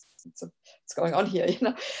what's going on here, you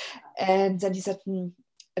know? And then he said,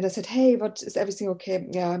 and I said, hey, what, is everything okay?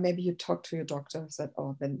 Yeah, maybe you talk to your doctor. I said,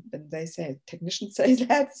 oh, when they say, technicians say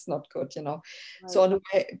that, it's not good, you know. Right. So on the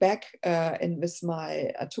way back, and with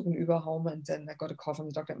I took an Uber home, and then I got a call from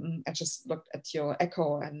the doctor. I just looked at your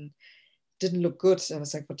echo and didn't look good. I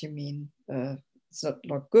was like, what do you mean? It's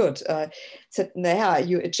not good. Said, nah,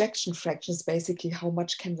 your ejection fraction is basically how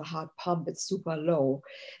much can the heart pump. It's super low.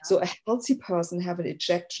 Yeah. So a healthy person have an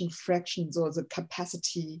ejection fraction, so the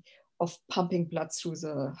capacity of pumping blood through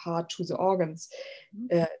the heart to the organs.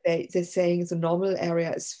 They're saying the normal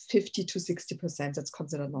area is 50 to 60%. That's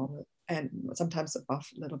considered normal, and sometimes above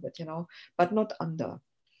a little bit, you know, but not under.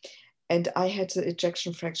 And I had an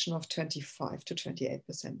ejection fraction of 25 to 28%,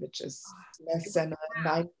 which is less than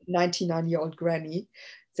a 99-year-old granny.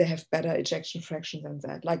 They have better ejection fraction than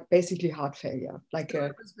that, like basically heart failure. Like so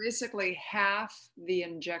it was basically half the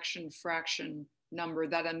ejection fraction number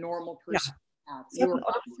that a normal person has. You were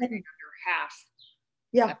operating under half.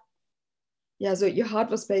 Yeah. Yeah, so your heart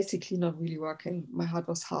was basically not really working. My heart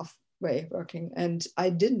was halfway working, and I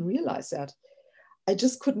didn't realize that. I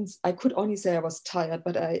could only say I was tired,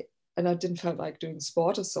 but I didn't feel like doing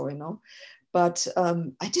sport or so, you know. But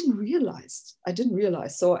I didn't realize.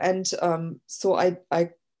 So, and so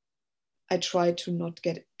I tried to not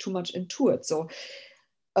get too much into it. So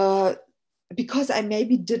because I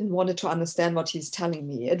maybe didn't want to understand what he's telling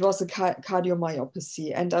me. It was a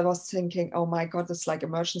cardiomyopathy, and I was thinking, oh my God, it's like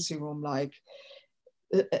emergency room, like,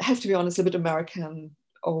 I have to be honest, a bit American,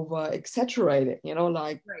 over exaggerating, you know,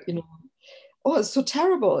 like, right. You know, oh, it's so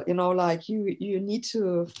terrible, you know, like you need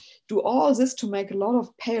to do all this to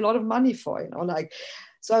pay a lot of money for, you know, like,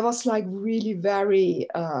 so I was like really very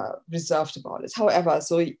reserved about it. However,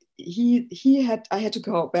 so I had to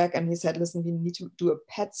go back, and he said, listen, we need to do a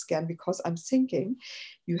PET scan because I'm thinking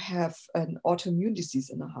you have an autoimmune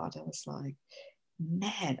disease in the heart. I was like,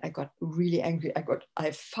 man, I got really angry.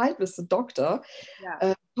 I fight with the doctor,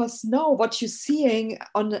 because no, what you're seeing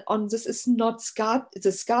on this is not scar.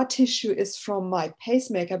 The scar tissue is from my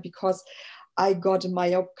pacemaker, because I got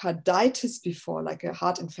myocarditis before, like a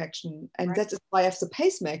heart infection, and that is why I have the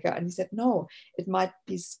pacemaker. And he said, no, it might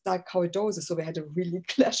be sarcoidosis. So we had a really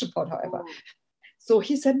clash about, however. So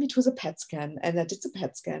he sent me to the PET scan, and I did the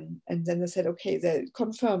PET scan, and then they said, okay, they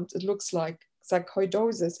confirmed it looks like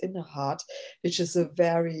sarcoidosis in the heart, which is a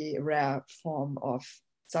very rare form of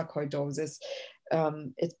sarcoidosis.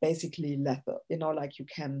 It's basically lethal, you know, like you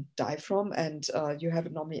can die from, and you have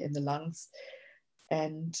it normally in the lungs.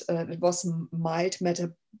 And it was mild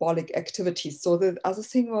metabolic activity. So the other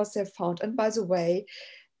thing was they found, and by the way,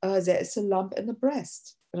 there is a lump in the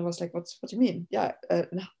breast. And I was like, what do you mean? Yeah,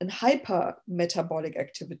 an hyper metabolic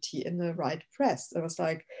activity in the right breast. I was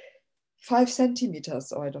like, 5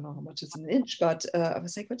 centimeters, or I don't know how much is an inch, but I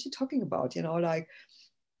was like, what are you talking about? You know, like,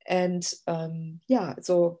 and yeah,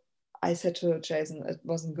 so I said to Jason, it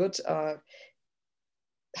wasn't good.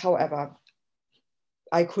 However,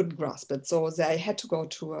 I couldn't grasp it. So they had to go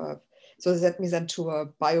so they sent me then to a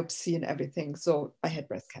biopsy and everything. So I had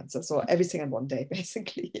breast cancer. So everything in one day,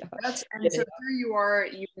 basically. Yeah. So here you are,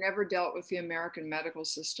 you've never dealt with the American medical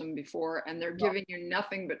system before, and they're giving you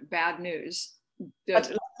nothing but bad news.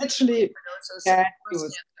 But literally bad news.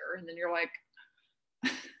 And then you're like,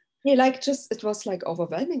 Yeah, like just it was like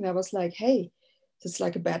overwhelming. I was like, hey, it's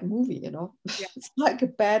like a bad movie, you know. Yeah. It's like a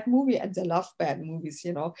bad movie, and they love bad movies,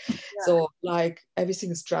 you know. Yeah. So like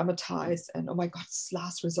everything is dramatized, and oh my god, this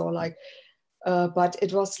last resort, like, but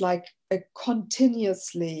it was like a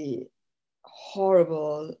continuously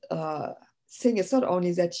horrible thing. It's not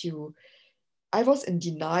only that I was in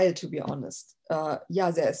denial, to be honest.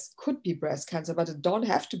 Yeah, there's could be breast cancer, but it don't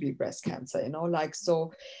have to be breast cancer, you know. Like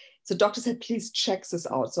so, the doctor said, please check this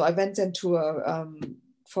out. So I went then to a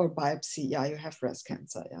for a biopsy. Yeah, you have breast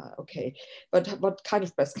cancer. Yeah, okay. But what kind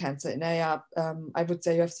of breast cancer? And I would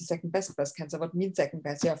say you have the second best breast cancer. What means second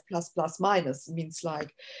best? You have plus plus minus. It means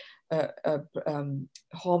like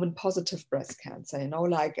hormone positive breast cancer. You know,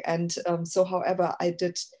 like and so. However, I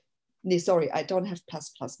don't have plus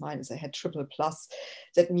plus minus. I had triple plus.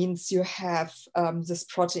 That means you have this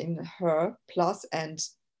protein HER plus, and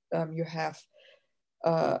you have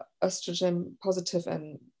estrogen positive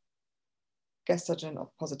and gestagen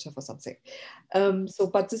positive or something. So,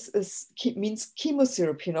 but this means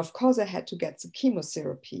chemotherapy, and of course I had to get the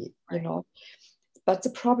chemotherapy, you know. But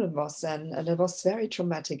the problem was then, and it was very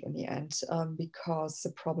traumatic in the end, because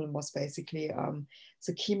the problem was basically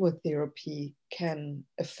the chemotherapy can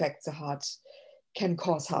affect the heart, can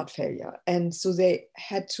cause heart failure. And so they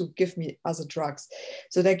had to give me other drugs.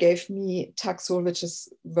 So they gave me Taxol, which has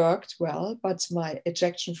worked well, but my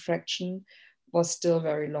ejection fraction was still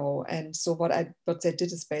very low. And so what they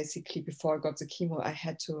did is basically before I got the chemo, I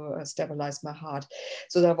had to stabilize my heart.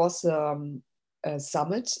 So there was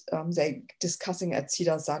summit. They're discussing at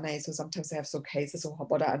Cedars-Sinai, so sometimes they have some cases of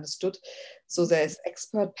what I understood. So there's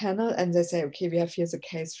expert panel, and they say, okay, we have here's a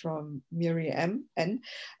case from Miriam N,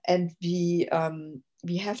 and we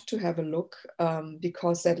have to have a look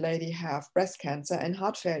because that lady have breast cancer and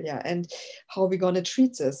heart failure, and how are we going to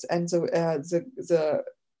treat this? And so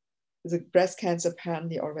the breast cancer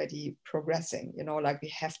apparently already progressing, you know, like we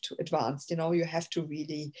have to advance, you know, you have to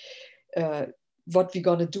really what we're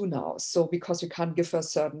going to do now. So because we can't give her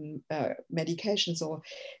certain medication. So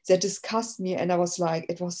they discussed me, and I was like,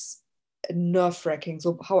 it was nerve-wracking.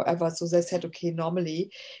 So however, so they said, okay,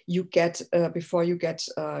 normally you get before you get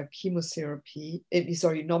chemotherapy,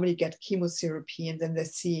 normally get chemotherapy, and then they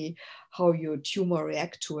see how your tumor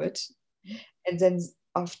react to it, and then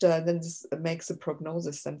this makes a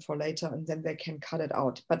prognosis then for later, and then they can cut it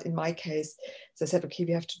out. But in my case, they said, okay,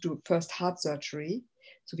 we have to do first heart surgery.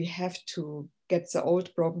 So we have to get the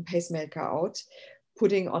old broken pacemaker out,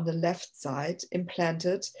 putting on the left side, implant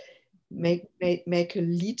it, make a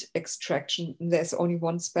lead extraction. And there's only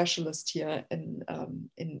one specialist here in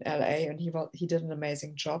LA, and he did an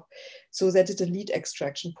amazing job. So they did a lead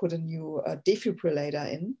extraction, put a new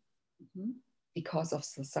defibrillator in. Mm-hmm. Because of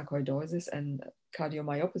the sarcoidosis and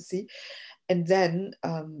cardiomyopathy. And then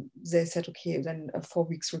they said, okay, then 4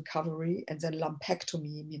 weeks recovery, and then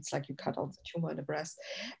lumpectomy, means like you cut out the tumor in the breast,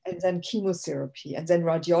 and then chemotherapy, and then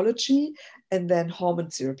radiology, and then hormone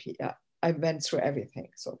therapy. Yeah, I went through everything.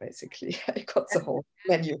 So basically, I got the whole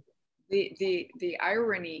menu. The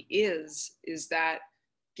irony is that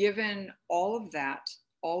given all of that,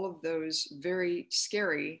 all of those very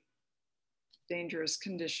scary, dangerous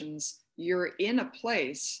conditions, you're in a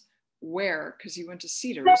place where, because you went to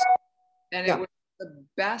Cedars, and it was the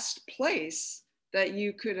best place that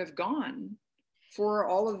you could have gone for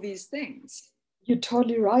all of these things. You're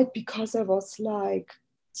totally right, because I was like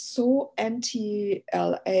so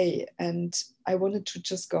anti-LA, and I wanted to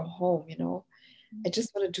just go home, you know. I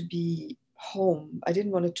just wanted to be home. I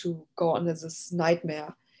didn't want to go under this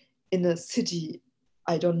nightmare in a city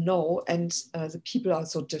I don't know, and the people are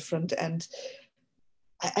so different, and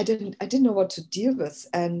I didn't know what to deal with.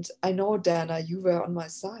 And I know, Dana, you were on my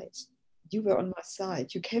side. You were on my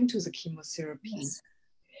side. You came to the chemotherapy. Yes.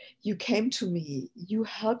 You came to me. You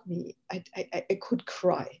helped me. I could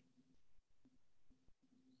cry.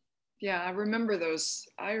 Yeah, I remember those.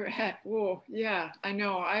 Yeah, I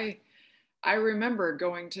know. I remember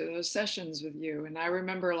going to those sessions with you, and I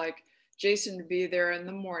remember like Jason would be there in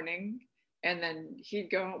the morning, and then he'd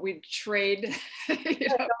go. We'd trade.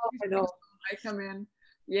 I know. I come in.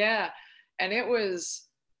 Yeah, and it was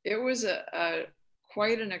a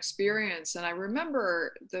quite an experience. And I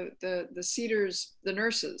remember the Cedars, the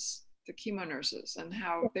nurses, the chemo nurses, and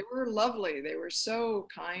how they were lovely. They were so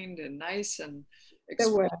kind and nice, and they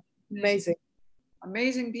were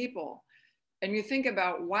amazing people. And you think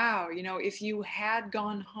about, wow, you know, if you had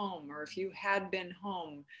gone home, or if you had been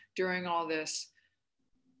home during all this,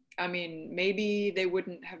 I mean, maybe they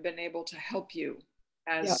wouldn't have been able to help you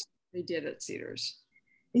as they did at Cedars.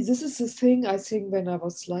 This is the thing, I think, when I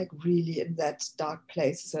was like really in that dark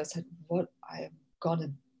place. So I said, what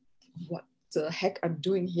the heck I'm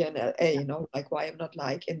doing here in LA, you know, like why I'm not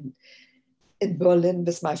like in Berlin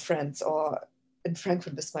with my friends or in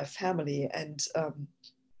Frankfurt with my family. And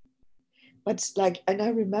but like, and I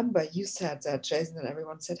remember you said that, Jason, and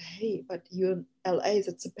everyone said, hey, but you in LA,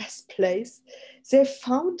 that's the best place. They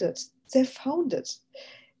found it. They found it.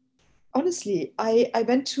 Honestly, I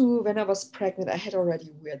went to, when I was pregnant, I had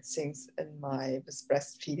already weird things in my, with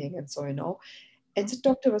breastfeeding and so, you know. And the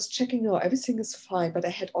doctor was checking, no, everything is fine, but I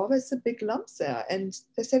had always a big lump there. And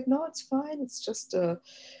they said, no, it's fine. It's just a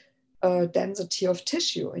density of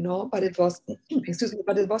tissue, you know, but it was, excuse me,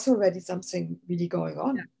 but it was already something really going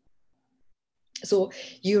on. Yeah. So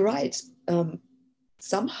you're right.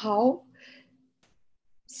 Somehow,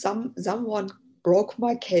 someone broke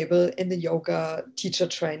my cable in the yoga teacher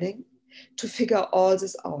training to figure all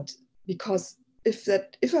this out. Because if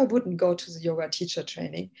I wouldn't go to the yoga teacher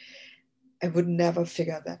training, I would never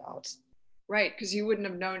figure that out. Right, because you wouldn't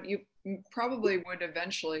have known. You probably would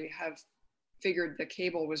eventually have figured the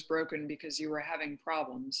cable was broken because you were having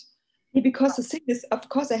problems. Yeah, because the thing is, of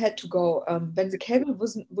course, I had to go when the cable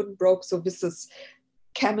wouldn't broke. So with this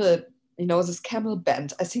camel, you know, this camel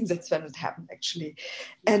band, I think that's when it happened actually.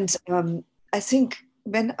 And I think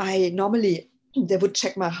when I normally, they would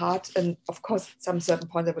check my heart, and of course, at some certain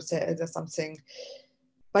point they would say there's something.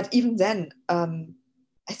 But even then,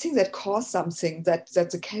 I think that caused something, that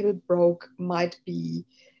the cable broke might be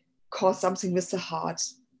caused something with the heart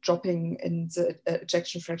dropping in the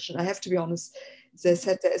ejection fraction. I have to be honest, they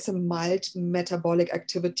said there is a mild metabolic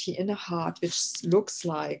activity in the heart, which looks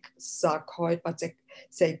like sarcoid, but they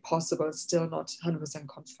say possible, still not 100%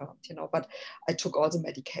 confirmed, you know, but I took all the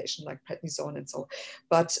medication like prednisone and so,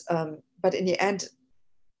 but in the end,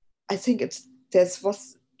 I think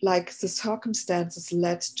was like the circumstances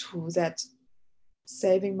led to that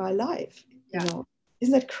saving my life, you know.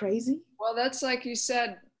 Isn't that crazy? Well, that's like you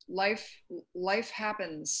said, life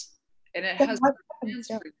happens, and it has plans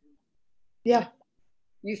for you. Yeah.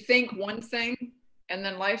 You think one thing, and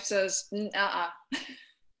then life says,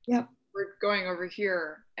 yeah, we're going over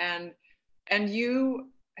here. And you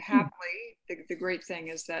happily, the great thing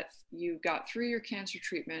is that you got through your cancer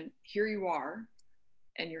treatment. Here you are,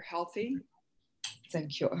 and you're healthy.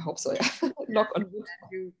 Thank you. I hope so. Yeah. Knock on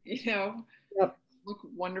wood. You know, yep. Look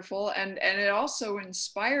wonderful. And it also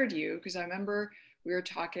inspired you, because I remember we were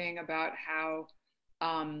talking about how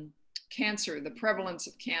cancer, the prevalence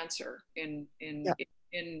of cancer in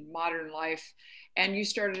modern life, and you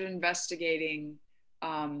started investigating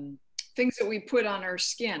things that we put on our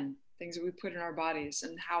skin, things that we put in our bodies,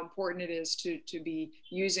 and how important it is to be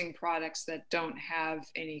using products that don't have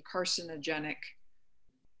any carcinogenic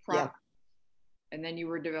properties. And then you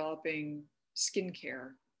were developing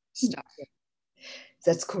skincare stuff.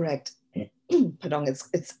 That's correct. Pardon,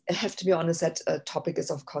 it's I have to be honest, that topic is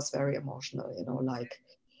of course very emotional, you know, like,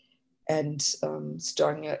 and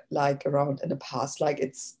starting it like around in the past, like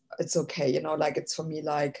it's okay, you know, like it's for me,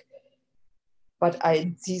 like, but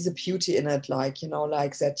I see the beauty in it, like, you know,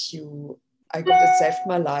 like that I got it saved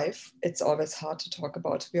my life. It's always hard to talk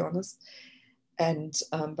about, to be honest. And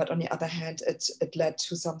but on the other hand, it led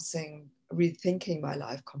to something, rethinking my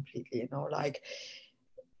life completely, you know, like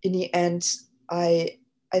in the end, I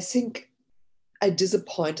think I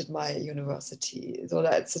disappointed my university. So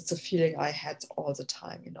it's a feeling I had all the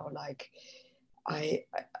time, you know, like I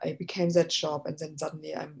became that job, and then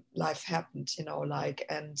suddenly life happened, you know, like,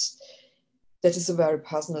 and that is a very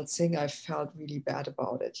personal thing. I felt really bad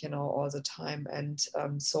about it, you know, all the time. And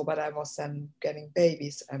so, but I was then getting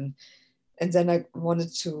babies, and then I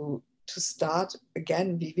wanted to start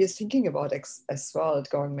again. We were thinking about as well,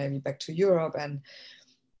 going maybe back to Europe,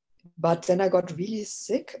 but then I got really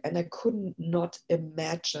sick, and I couldn't not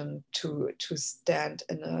imagine to stand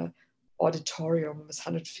in an auditorium with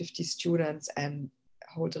 150 students and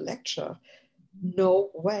hold a lecture.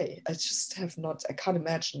 No way. I just have not, I can't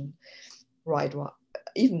imagine. Right. Well,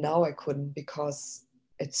 even now I couldn't, because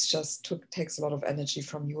it's just takes a lot of energy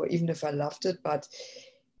from you, even if I loved it. But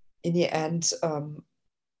in the end,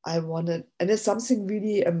 I wanted, and it's something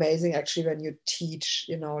really amazing actually when you teach,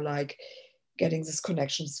 you know, like getting these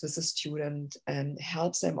connections with the student and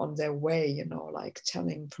helps them on their way, you know, like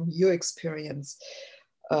telling from your experience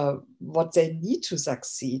what they need to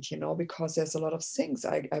succeed, you know, because there's a lot of things.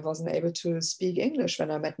 I wasn't able to speak English when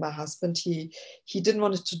I met my husband. He didn't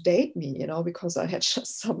want to date me, you know, because I had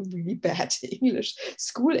just some really bad English,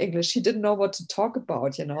 school English. He didn't know what to talk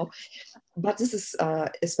about, you know. But this is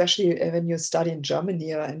especially when you study in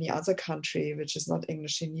Germany or any other country which is not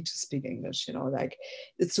English, you need to speak English, you know, like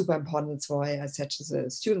it's super important. That's why I said to the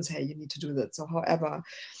students, hey, you need to do that. So however,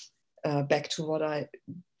 back to what I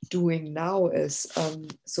doing now is,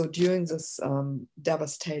 so during this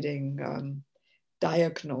devastating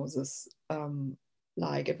diagnosis,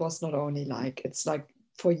 like it was not only like, it's like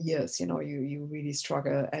for years, you know, you really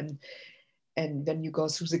struggle, and when you go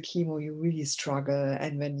through the chemo, you really struggle,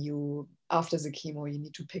 and when you, after the chemo, you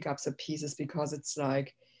need to pick up the pieces, because it's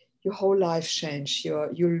like your whole life changed.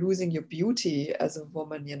 You're losing your beauty as a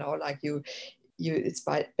woman, you know, like you it's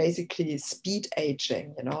basically speed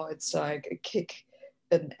aging, you know. It's like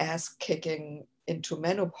an ass kicking into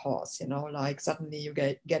menopause, you know, like suddenly you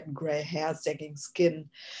get gray hair, sagging skin,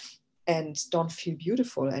 and don't feel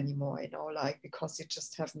beautiful anymore, you know, like because you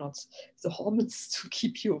just have not the hormones to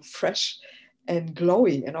keep you fresh and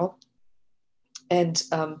glowy, you know. And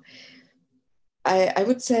I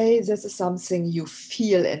would say this is something you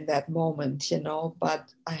feel in that moment, you know,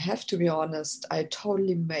 but I have to be honest, I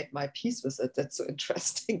totally made my peace with it. That's so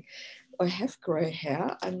interesting. I have gray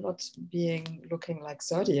hair. I'm not looking like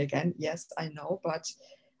 30 again. Yes, I know, but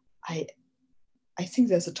I think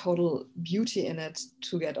there's a total beauty in it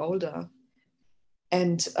to get older.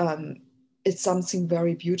 And it's something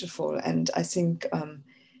very beautiful. And I think,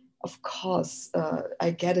 of course, I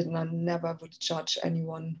get it, and I never would judge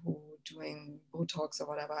anyone who doing Botox or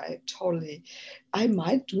whatever. I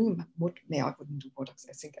might do, no, I wouldn't do Botox,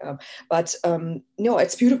 I think. But no,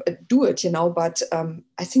 it's beautiful, do it, you know, but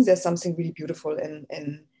I think there's something really beautiful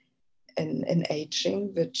in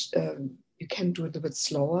aging, which you can do it a bit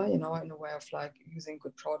slower, you know, in a way of like using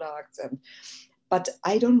good products. But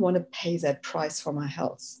I don't want to pay that price for my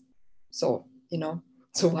health. So, you know,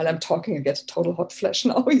 so while I'm talking, I get a total hot flash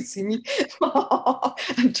now. You see me?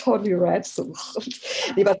 I'm totally red. So,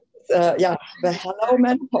 but yeah, the hello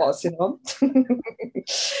menopause, you know.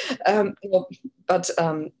 You know, but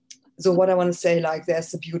so what I want to say, like,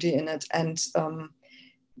 there's the beauty in it. And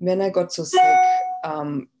when I got so sick,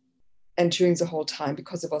 and during the whole time,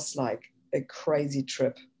 because it was like a crazy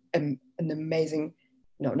trip, an amazing,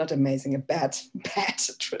 no, not amazing, a bad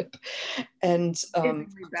trip. And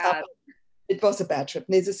bad. It was a bad trip.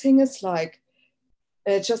 The thing is, like,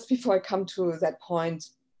 just before I coming to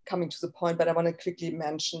the point, but I want to quickly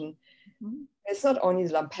mention, it's not only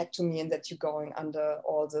the lumpectomy and that you're going under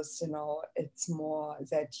all this, you know, it's more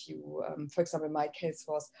that you, for example, my case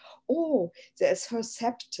was, there's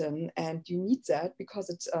Herceptin and you need that because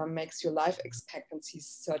it makes your life expectancy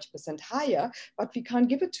 30% higher, but we can't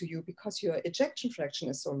give it to you because your ejection fraction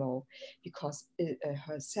is so low, because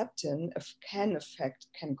Herceptin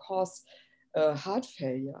can cause heart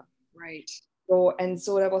failure. Right. So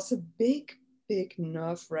there was a big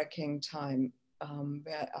nerve-wracking time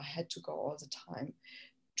where I had to go all the time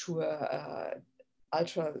to a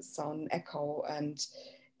ultrasound echo, and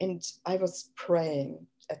I was praying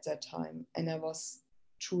at that time, and I was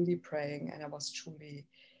truly praying, and I was truly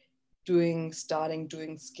starting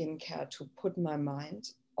doing skincare to put my mind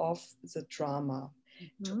off the drama,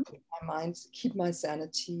 to put my mind, keep my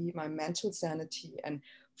sanity, my mental sanity, and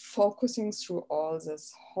focusing through all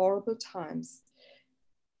these horrible times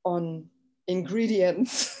on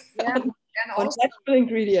ingredients. Yeah. And on also natural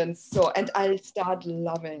ingredients. So, and I start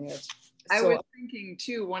loving it. I was thinking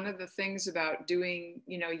too, one of the things about doing,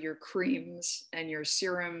 you know, your creams and your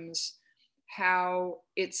serums, how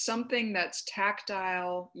it's something that's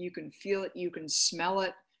tactile, you can feel it, you can smell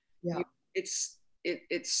it. Yeah. It's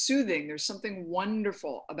soothing. There's something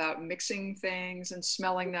wonderful about mixing things and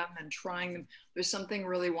smelling them and trying them. There's something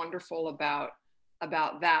really wonderful about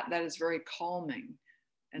that is very calming.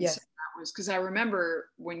 And yes. So that was, because I remember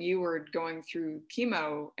when you were going through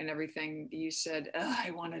chemo and everything, you said,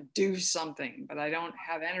 I want to do something, but I don't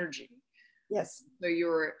have energy. Yes. So you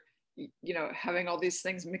were, you know, having all these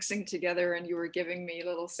things mixing together, and you were giving me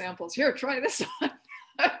little samples. Here, try this one.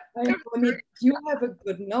 You have a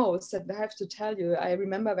good nose, that I have to tell you. I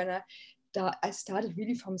remember when I started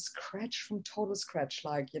really from scratch, from total scratch,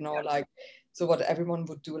 like, you know, yeah. Like, so what everyone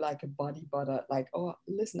would do, like a body butter, like, oh,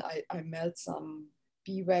 listen, I melt some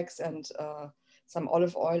bee wax and some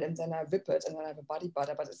olive oil, and then I whip it, and then I have a body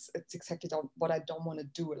butter. But it's exactly what I don't want to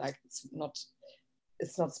do. Like, it's not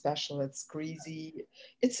special. It's greasy.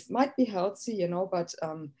 It might be healthy, you know, but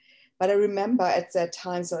I remember at that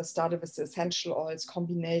time, so I started with the essential oils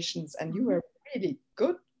combinations, and you were really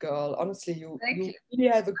good, girl. Honestly, you really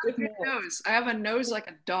have a good nose. I have a nose like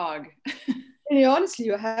a dog. Honestly,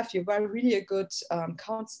 you were really a good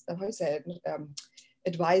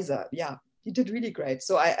advisor. Yeah, you did really great.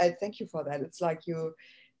 So I thank you for that. It's like you,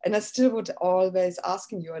 and I still would always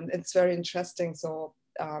asking you, and it's very interesting. So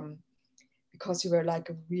because you were like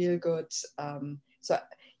a real good, so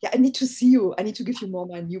yeah, I need to see you. I need to give you more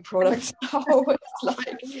my new products now.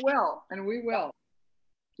 Like, we will.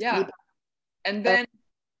 Yeah. And then,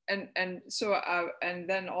 and so, and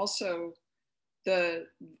then also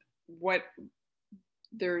what,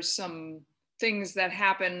 there's some things that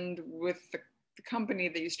happened with the company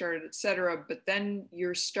that you started, et cetera, but then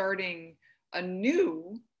you're starting a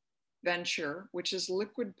new venture, which is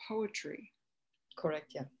Liquid Poetry.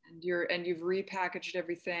 Correct, yeah. And you've repackaged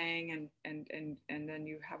everything, and then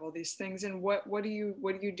you have all these things. And what are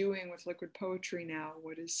you doing with Liquid Poetry now?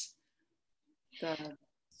 What is the...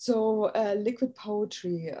 So Liquid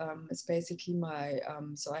Poetry is basically my,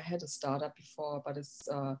 so I had a startup before, but it's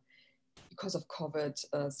because of COVID,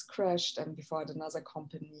 it's crashed, and before I had another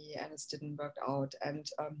company and it didn't work out. And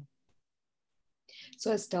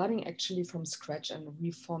so I starting actually from scratch and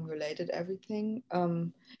reformulated everything.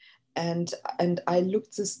 And I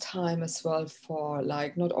looked this time as well for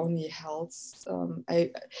like not only health.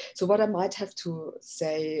 So what I might have to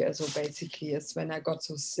say, so basically, is when I got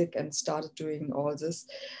so sick and started doing all this,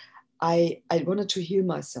 I wanted to heal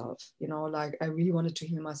myself. You know, like I really wanted to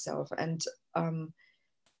heal myself, and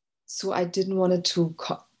so I didn't want to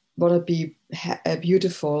be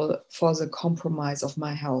beautiful for the compromise of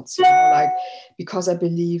my health. You know, like because I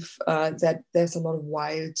believe that there's a lot of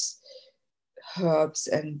wild herbs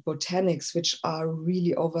and botanics which are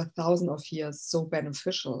really over 1,000 of years so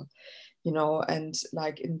beneficial, you know. And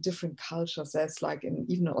like in different cultures, there's like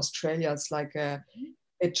even in Australia, it's like a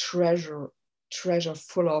treasure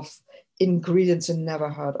full of ingredients you never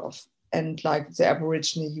heard of. And like the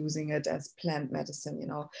Aborigine using it as plant medicine, you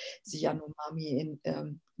know, the Yanomami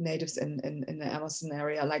in natives in the Amazon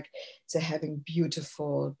area, like they're having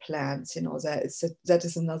beautiful plants, you know. That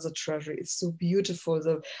is another treasure. It's so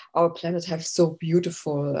beautiful. Our planet have so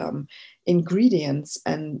beautiful ingredients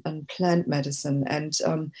and plant medicine, and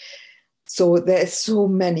so there is so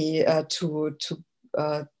many to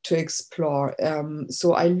explore.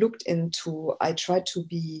 So I tried to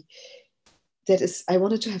be, I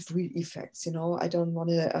wanted to have real effects, you know. I don't want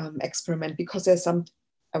to experiment, because there's some,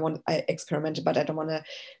 I experimented, but I don't want to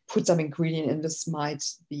put some ingredient in this might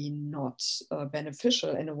be not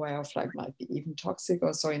beneficial in a way of like, might be even toxic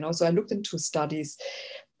or so, you know. So I looked into studies,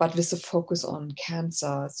 but with a focus on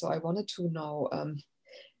cancer. So I wanted to know,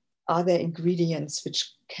 are there ingredients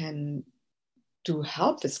which can to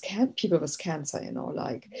help with people with cancer, you know,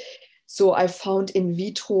 like. So I found in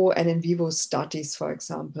vitro and in vivo studies, for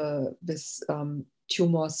example, this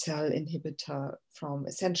tumor cell inhibitor from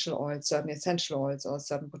essential oils, certain essential oils or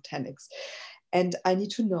certain botanics. And I need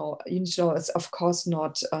to know, it's of course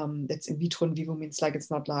not, it's in vitro and vivo means like,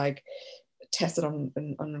 it's not like tested on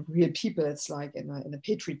real people. It's like in a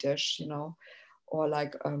petri dish, you know, or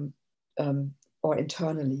like, or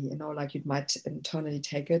internally, you know, like you might internally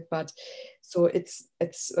take it. But so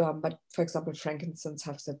but for example, frankincense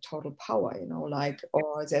has the total power, you know, like,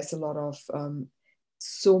 or there's a lot of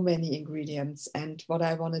so many ingredients. And what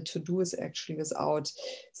I wanted to do is actually, without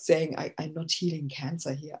saying I'm not healing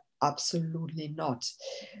cancer here, absolutely not.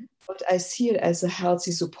 But I see it as a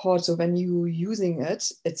healthy support. So when you're using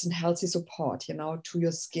it, it's a healthy support, you know, to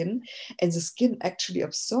your skin. And the skin actually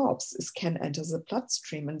absorbs, it can enter the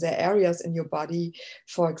bloodstream. And there are areas in your body,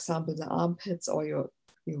 for example, the armpits, or you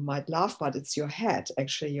might laugh, but it's your head.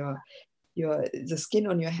 Actually, the skin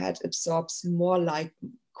on your head absorbs more like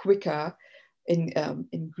quicker in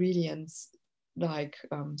ingredients like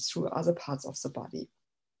through other parts of the body.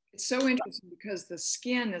 It's so interesting because the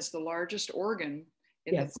skin is the largest organ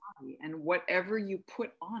in the body, and whatever you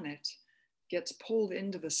put on it gets pulled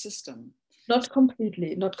into the system. Not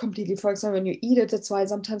completely. For example, when you eat it, that's why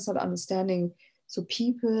sometimes not understanding. So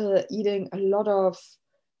people eating a lot of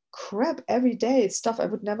crap every day, stuff I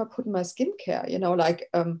would never put in my skincare, you know, like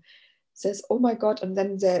says, oh my God. And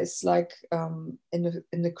then there's like in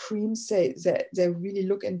the creams, they really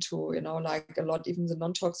look into, you know, like a lot, even the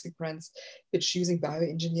non-toxic brands, which using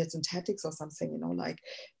bioengineered synthetics or something, you know, like,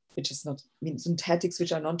 which is not, I mean, synthetics,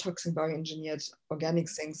 which are non-toxic bioengineered organic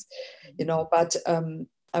things, you know. But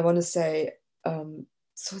I want to say,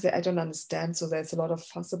 so that I don't understand. So there's a lot of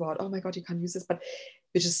fuss about, oh my God, you can't use this, but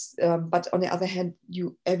which is, but on the other hand,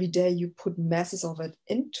 you every day you put masses of it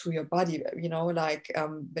into your body, you know, like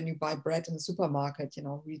when you buy bread in the supermarket, you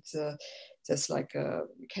know, there's like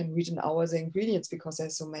you can read in hours the ingredients, because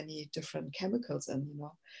there's so many different chemicals and, you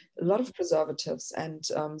know, a lot of preservatives. And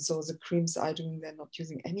so the creams I doing, they're not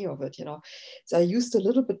using any of it, you know. So I used a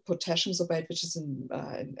little bit potassium sorbate, which is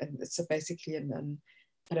and it's basically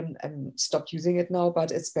but I'm stopped using it now,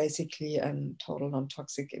 but it's basically a total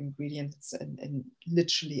non-toxic ingredient. It's and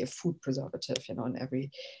literally a food preservative, you know,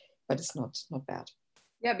 but it's not bad.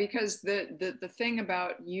 Yeah, because the thing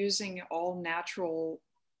about using all natural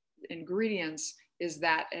ingredients is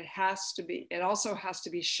that it also has to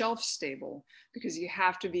be shelf stable, because you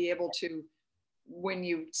have to be able to, when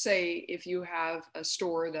you say, if you have a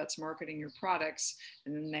store that's marketing your products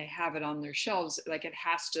and then they have it on their shelves, like it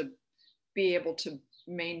has to be able to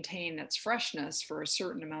maintain its freshness for a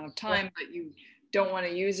certain amount of time, but you don't want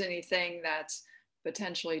to use anything that's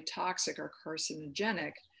potentially toxic or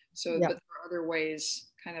carcinogenic. So, but there are other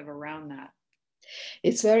ways kind of around that.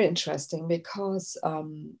 It's very interesting because,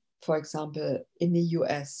 for example, in the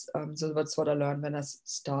US, so that's what I learned when I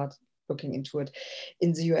start looking into it.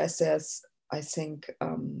 In the US, there's, I think,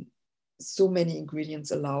 so many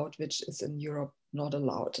ingredients allowed, which is in Europe not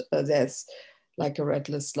allowed. There's like a red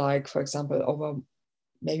list, like, for example, over,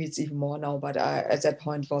 maybe it's even more now, but at that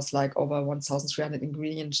point was like over 1,300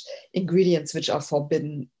 ingredients which are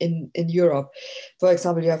forbidden in Europe. For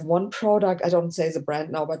example, you have one product, I don't say the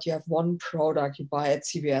brand now, but you have one product you buy at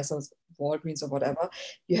CVS or Walgreens or whatever.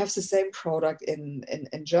 You have the same product in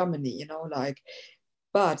Germany, you know, like,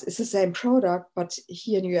 but it's the same product, but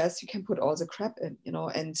here in the US you can put all the crap in, you know,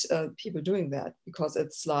 and people doing that because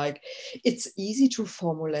it's like, it's easy to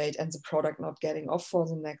formulate and the product not getting off for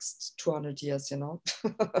the next 200 years, you know.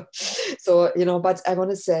 So, you know, but I want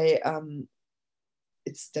to say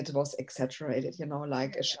that was exaggerated, you know,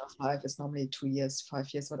 like a shelf life is normally 2 years,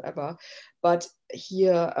 5 years, whatever. But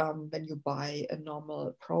here, when you buy a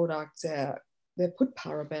normal product, they put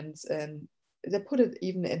parabens and they put it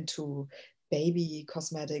even into baby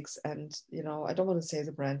cosmetics, and you know, I don't want to say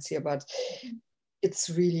the brands here, but it's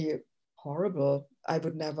really horrible. I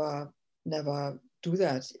would never do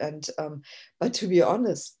that. And but to be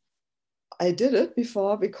honest, I did it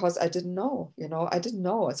before because I didn't know, you know, I didn't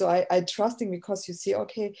know. So I trusting, because you see,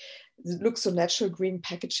 okay, it looks so natural, green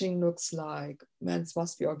packaging looks like, man, it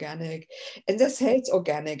must be organic. And they say it's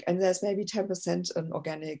organic, and there's maybe 10% an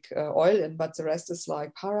organic oil in, but the rest is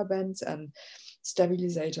like parabens and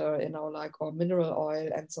stabilizer, you know, like, or mineral oil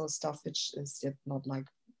and so stuff, which is yet not like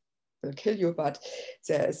will kill you, but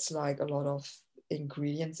there is like a lot of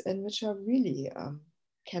ingredients in which are really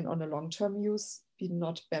can on a long-term use be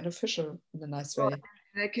not beneficial in a nice way.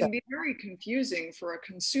 And it can be very confusing for a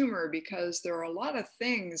consumer, because there are a lot of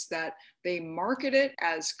things that they market it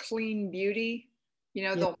as clean beauty. You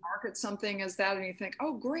know, they'll market something as that and you think,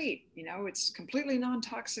 oh, great, you know, it's completely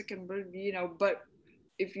non-toxic, and, you know, but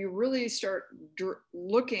if you really start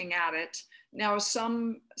looking at it, now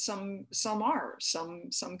some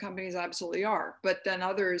companies absolutely are, but then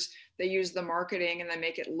others, they use the marketing and they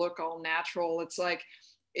make it look all natural. It's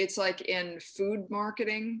like in food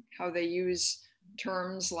marketing, how they use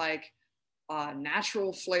terms like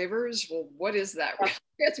natural flavors. Well, what is that?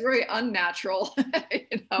 It's very unnatural.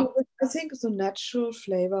 You know? I think the natural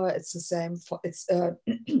flavor, it's the same for, it's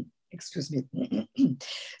excuse me.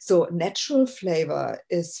 So natural flavor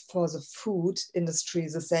is for the food industry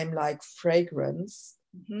the same like fragrance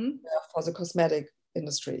for the cosmetic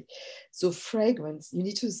industry. So fragrance, you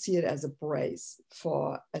need to see it as a brace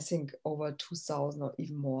for, I think, over 2,000 or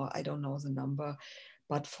even more. I don't know the number,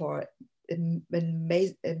 but for the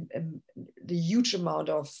huge amount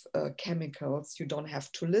of chemicals you don't have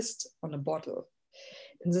to list on a bottle.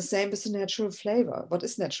 And the same with the natural flavor. What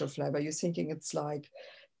is natural flavor? You're thinking it's like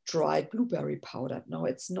dried blueberry powder. No,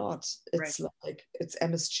 it's not. It's like, it's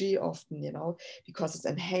MSG often, you know, because it's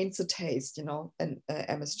enhanced the taste, you know, and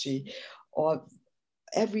MSG, or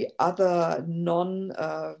every other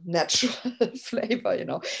non-natural flavor, you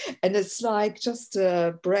know. And it's like just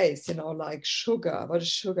a brace, you know, like sugar. What is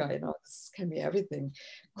sugar? You know, this can be everything.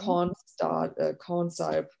 Corn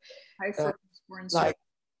syrup, like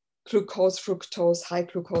glucose, fructose, high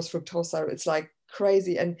glucose, fructose syrup. It's like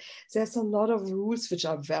crazy. And there's a lot of rules which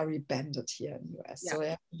are very bended here in the US. So you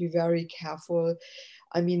have to be very careful.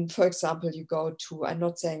 I mean, for example, you go to, I'm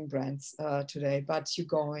not saying brands today, but you're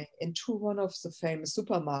going into one of the famous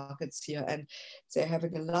supermarkets here and they're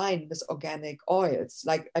having a line with organic oils,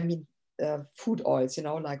 like, I mean, food oils, you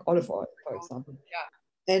know, like olive oil, for example.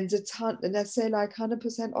 And it's, and they say like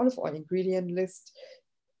 100% olive oil, ingredient list,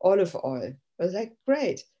 olive oil. I was like,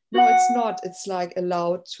 great. No, it's not. It's like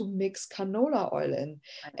allowed to mix canola oil in.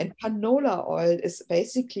 And canola oil is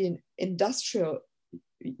basically an industrial,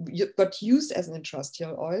 got used as an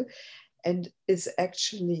industrial oil, and is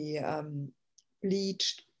actually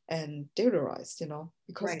bleached and deodorized, you know,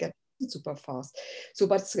 because it gets super fast. So,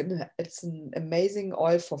 but it's an amazing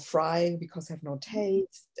oil for frying because it have no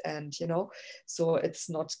taste, and you know, so it's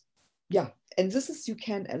not, and this is, you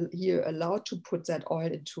can here allowed to put that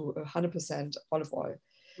oil into 100% olive oil.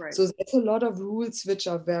 So there's a lot of rules which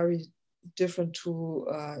are very different to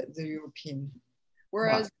the European.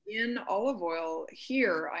 Whereas in olive oil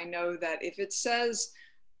here, I know that if it says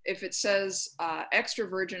if it says extra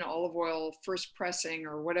virgin olive oil, first pressing,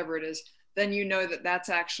 or whatever it is, then you know that that's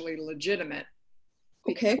actually legitimate.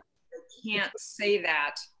 Okay. You can't say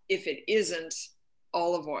that if it isn't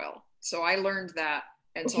olive oil. So I learned that,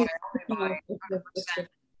 and so I only buy 100%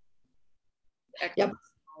 extra Yeah.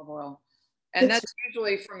 olive oil. And that's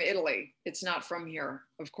usually from Italy. It's not from here,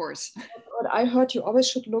 of course. But I heard you always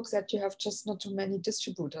should look that you have just not too many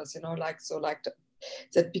distributors, like so like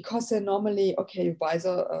that, because they normally, okay, you buy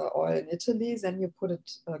the oil in Italy, then you put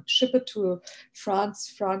it, ship it to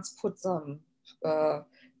France. France puts some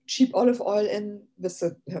cheap olive oil in with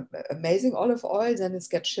the amazing olive oil, then it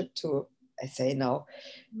gets shipped to, I say now,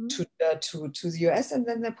 to the US, and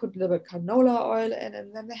then they put a little bit canola oil in,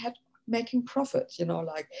 and then they had making profit,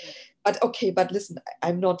 like. But okay, but listen,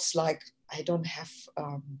 I'm not like, I don't have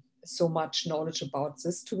so much knowledge about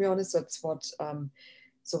this, to be honest. That's what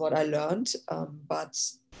I learned, but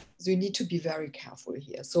so you need to be very careful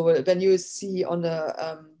here. So when you see on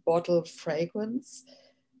a bottle fragrance,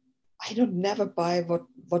 I don't never buy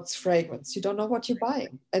what's fragrance. You don't know what you're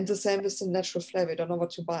buying, and the same with the natural flavor. You don't know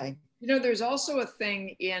what you're buying. There's also a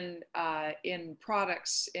thing in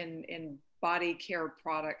products, in body care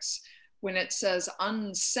products, when it says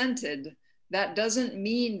unscented, that doesn't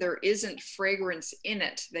mean there isn't fragrance in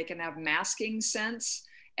it. They can have masking scents,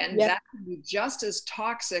 and that can be just as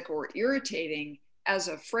toxic or irritating as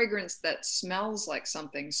a fragrance that smells like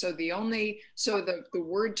something. So the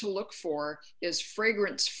word to look for is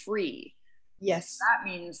fragrance free. Yes. That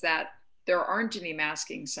means that there aren't any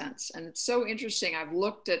masking scents. And it's so interesting. I've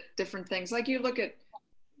looked at different things, like you look at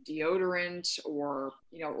deodorant or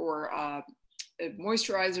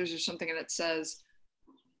moisturizers or something, and it says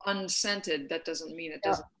unscented. That doesn't mean it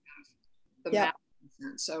doesn't have the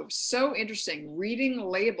masking scent. So interesting. Reading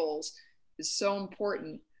labels is so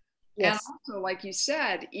important. Yes. And also, like you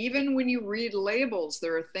said, even when you read labels,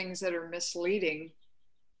 there are things that are misleading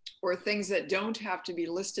or things that don't have to be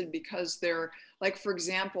listed because they're, like, for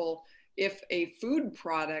example, if a food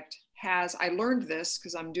product has, I learned this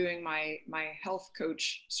because I'm doing my health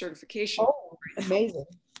coach certification. Oh, amazing.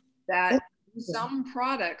 That some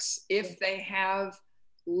products, if they have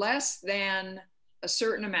less than a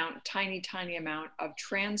certain amount, tiny amount of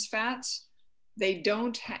trans fats, they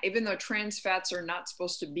don't even though trans fats are not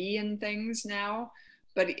supposed to be in things now,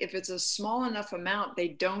 but if it's a small enough amount, they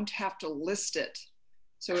don't have to list it.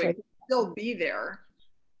 So it can still be there.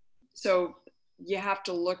 So you have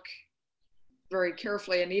to look very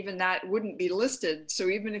carefully, and even that wouldn't be listed. So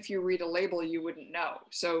even if you read a label, you wouldn't know.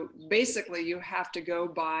 So basically you have to go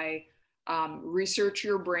by research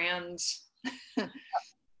your brands.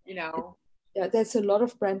 Yeah, there's a lot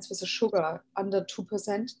of brands with a sugar under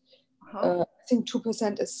 2%. I think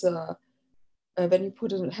 2% is when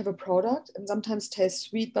you have a product, and sometimes tastes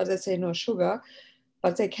sweet, but they say no sugar,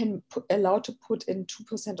 but they can allow to put in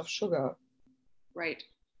 2% of sugar. Right.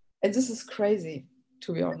 And this is crazy,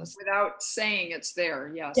 to be honest. Without saying it's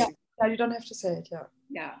there, yes. Yeah, you don't have to say it, yeah.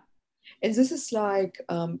 Yeah. And this is like,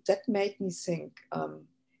 that made me think,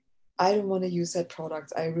 I don't want to use that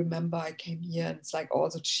product. I remember I came here and it's like all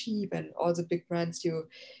the cheap and all the big brands you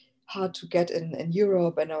hard to get in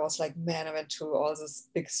Europe, and I was like, man, I went to all these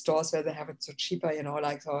big stores where they have it so cheaper,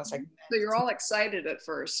 like, so I was like, so you're all excited at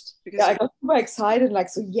first, because I got super excited, like,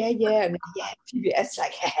 so and PBS,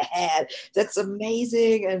 like, that's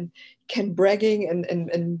amazing, and can bragging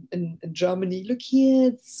in Germany, look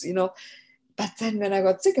here, it's, but then when I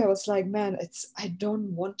got sick, I was like, man, I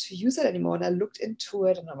don't want to use it anymore. And I looked into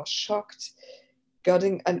it and I was shocked.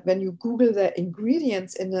 And when you Google the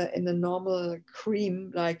ingredients in a normal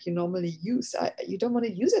cream like you normally use, you don't want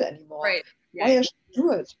to use it anymore. Right. Yeah.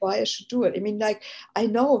 Why I should do it? I mean, like, I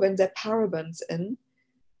know when there are parabens in,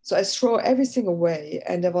 so I throw everything away.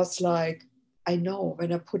 And I was like, I know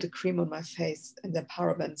when I put a cream on my face and there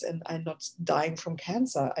are parabens and I'm not dying from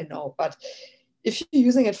cancer, I know. But if you're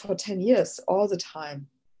using it for 10 years all the time,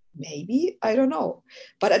 maybe, I don't know,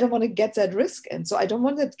 but I don't want to get that risk in. So I don't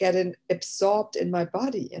want it getting absorbed in my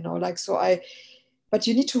body, but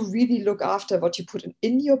you need to really look after what you put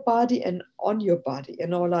in your body and on your body,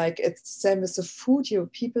 like it's the same as the food.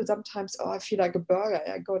 People sometimes, I feel like a burger.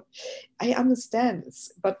 I understand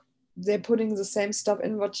this, but they're putting the same stuff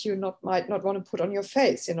in what you might not want to put on your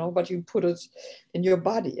face, but you put it in your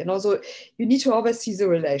body. So you need to always see the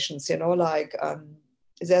relations, like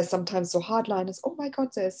there's sometimes so hardliners, oh my God,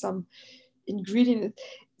 there's some ingredient.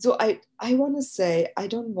 So I want to say, I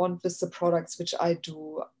don't want with the products which I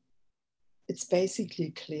do, it's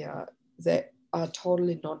basically clear they are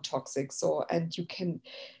totally non-toxic. So, and you can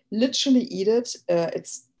literally eat it. It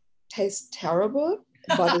tastes terrible,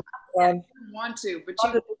 but you want to, but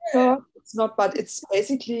it's not, but it's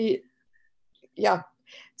basically, yeah,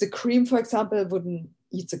 the cream, for example, wouldn't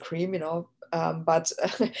eat the cream, but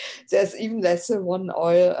there's even less than one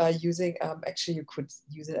oil using. Actually, you could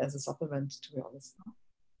use it as a supplement, to be honest.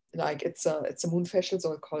 Like it's a moon facial,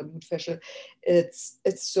 so I call it moon facial. It's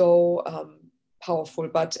so powerful.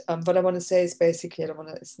 But what I want to say is basically, I don't want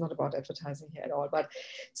to. It's not about advertising here at all. But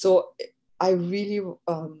so I really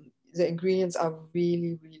the ingredients are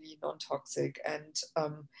really, really non-toxic, and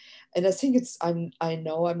I think I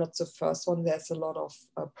know I'm not the first one. There's a lot of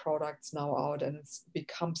products now out, and it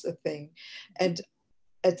becomes a thing, and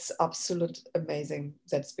it's absolute amazing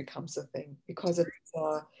that it becomes a thing, because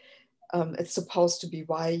it's supposed to be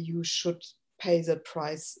why you should pay the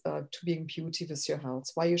price to being beauty with your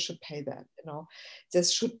health, why you should pay that, there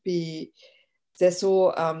should be, there's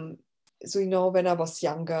so when I was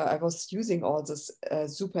younger, I was using all this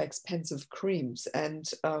super expensive creams, and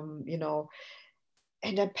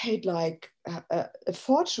and I paid like a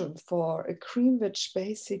fortune for a cream which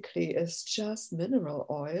basically is just mineral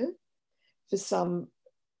oil with some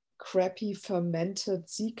crappy fermented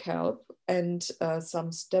sea kelp and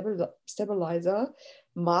some stabilizer,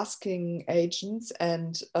 masking agents,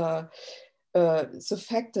 and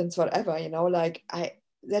surfactants, whatever,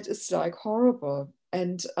 that is like horrible.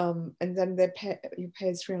 And then you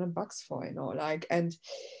pay $300 for, and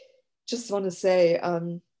just want to say,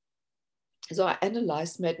 so I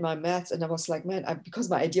analyzed, made my maths, and I was like, man, because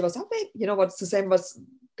my idea was, what's the same, was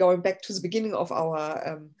going back to the beginning of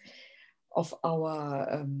our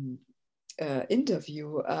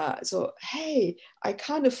interview. So, hey, I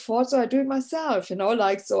can't afford, so I do it myself,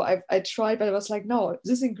 so I tried, but I was like, no,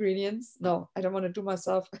 these ingredients, no, I don't want to do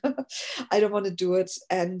myself. I don't want to do it.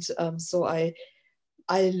 And so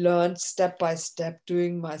I learned step by step,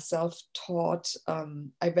 doing my self-taught.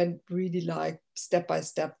 I went really like step by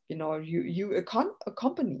step, you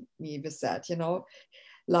accompany me with that,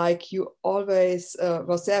 like you always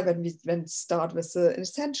was there when we start with the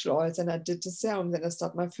essential oils, and I did the serum, then I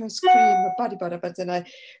start my first cream, a body butter, but then I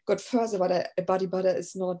got further, but a body butter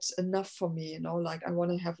is not enough for me, like I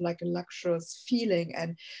want to have like a luxurious feeling.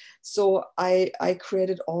 And so I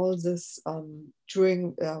created all this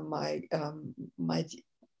during my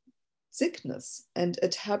sickness, and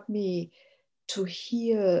it helped me to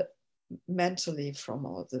heal mentally from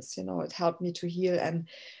all this, it helped me to heal. And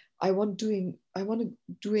I want to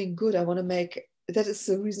doing good. I want to make, that is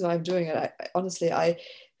the reason why I'm doing it. Honestly,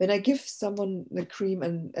 when I give someone the cream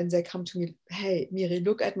and they come to me, hey, Miri,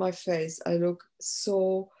 look at my face. I look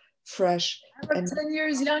so fresh. I look 10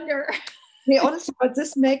 years younger. Yeah, honestly, but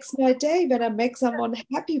this makes my day when I make someone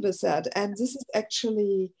happy with that. And this is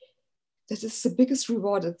actually, that is the biggest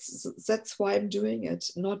reward. That's why I'm doing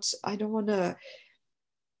it. I don't want to,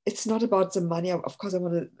 it's not about the money. Of course, I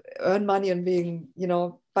want to earn money and being,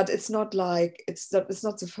 but it's not like, it's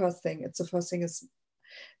not the first thing. It's the first thing is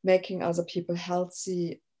making other people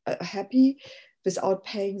healthy, happy, without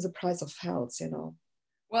paying the price of health,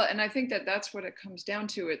 Well, and I think that's what it comes down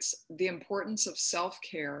to. It's the importance of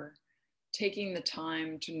self-care, taking the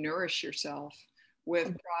time to nourish yourself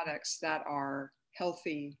with products that are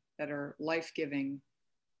healthy, that are life-giving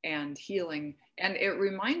and healing. And it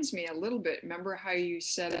reminds me a little bit, remember how you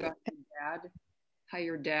said about your dad, how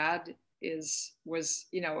your dad was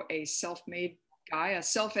a self-made guy, a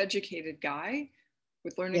self-educated guy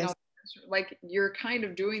with learning, yes. Like you're kind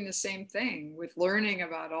of doing the same thing with learning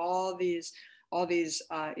about all these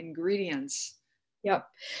ingredients. Yeah,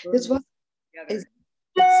 this was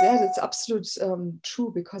it's absolute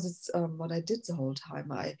true, because it's what I did the whole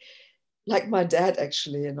time. I, like my dad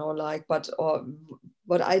actually, but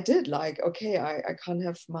what I did, like, okay, I can't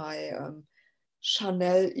have my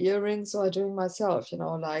Chanel earrings, so I do it myself,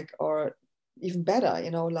 or even better,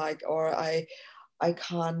 or I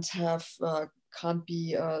can't have can't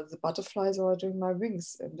be the butterflies, or doing my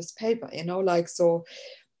wings with paper, so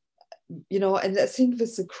and I think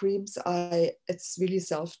with the creams, it's really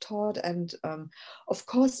self-taught. And of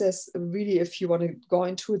course, there's really, if you want to go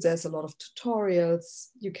into it, there's a lot of tutorials.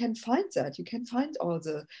 You can find that. You can find all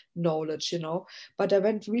the knowledge, But I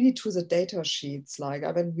went really to the data sheets. Like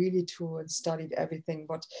I went really to and studied everything.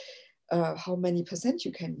 How many percent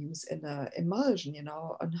you can use in an emulsion,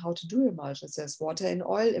 and how to do emulsions. There's water in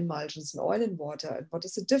oil emulsions and oil in water, and what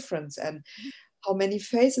is the difference, and how many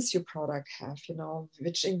phases your product have,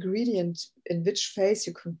 which ingredient in which phase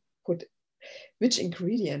you can put which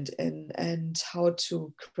ingredient in, and how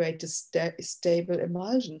to create a stable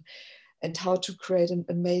emulsion, and how to create an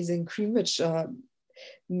amazing cream which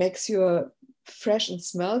makes you fresh and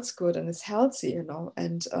smells good and is healthy,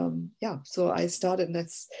 and so I started, and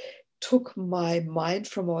that's took my mind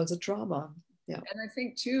from all the drama. And I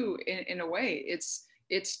think too, in a way,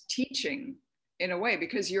 it's teaching in a way,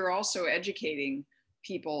 because you're also educating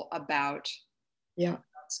people about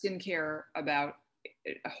skincare, about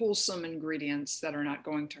wholesome ingredients that are not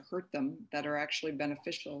going to hurt them, that are actually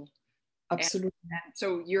beneficial. Absolutely. And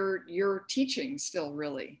so you're teaching still,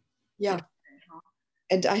 really. Yeah.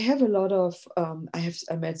 And I have a lot of,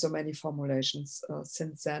 I made so many formulations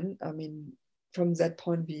since then. I mean, from that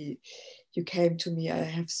point, you came to me, I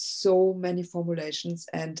have so many formulations,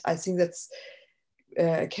 and I think that's,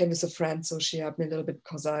 I came with a friend, so she helped me a little bit,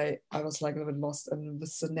 because I was like a little bit lost, and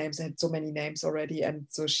with the names, I had so many names already, and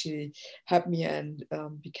so she helped me, and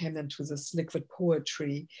became then to this liquid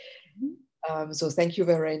poetry. So thank you,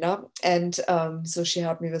 Verena. And so she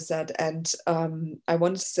helped me with that. And I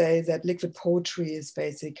wanted to say that liquid poetry is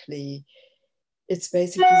basically, so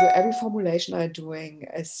every formulation I'm doing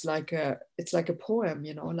is like it's like a poem,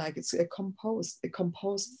 you know, like it's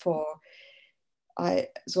composed for,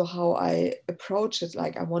 so how I approach it,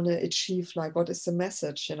 like I want to achieve, like, what is the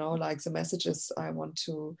message, you know, like the message is, I want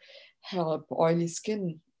to help oily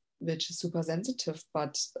skin, which is super sensitive,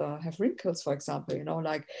 but have wrinkles, for example, you know,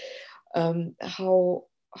 like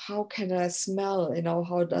how can I smell, you know,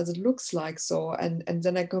 how does it looks like, so, and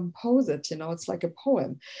then I compose it, you know, it's like a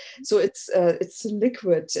poem. So it's a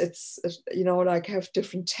liquid, it's, you know, like have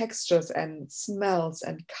different textures and smells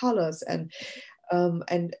and colors, and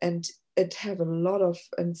it have a lot of,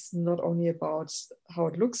 and it's not only about how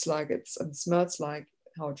it looks like, it's, and smells like,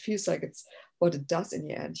 how it feels like, it's what it does in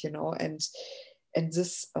the end, you know, and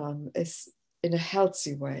this is in a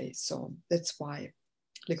healthy way. So that's why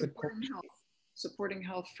liquid poetry. Supporting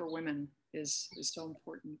health for women is so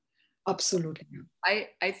important. Absolutely.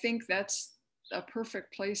 I think that's a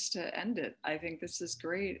perfect place to end it. I think this is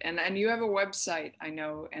great. And you have a website, I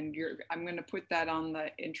know, and I'm going to put that on the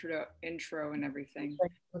intro and everything.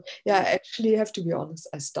 Yeah, I actually have to be honest,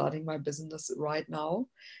 I'm starting my business right now.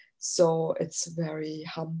 So it's very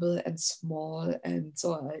humble and small. And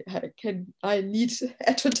so I need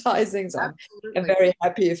advertising. So I'm very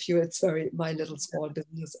happy if it's my little small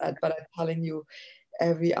business, but I'm telling you,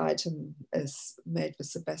 every item is made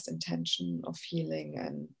with the best intention of healing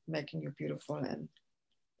and making you beautiful and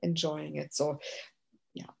enjoying it. So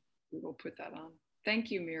yeah. We will put that on.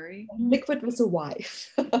 Thank you, Miri. Liquid with a Y.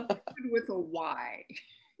 Liquid with a Y.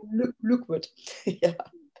 Liquid. Yeah.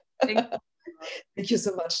 Thank you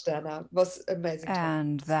so much, Dana. It was amazing.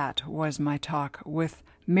 And that was my talk with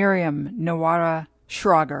Miriam Nawara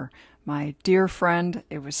Schrager, my dear friend.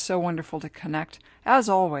 It was so wonderful to connect. As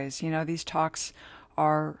always, you know, these talks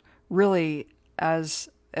are really as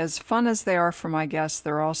fun as they are for my guests.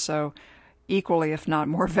 They're also equally, if not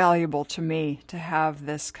more valuable to me, to have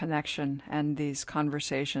this connection and these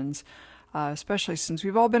conversations, especially since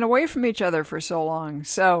we've all been away from each other for so long.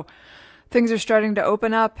 So things are starting to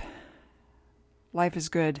open up. Life is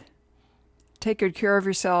good. Take good care of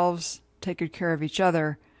yourselves. Take good care of each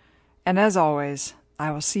other. And as always,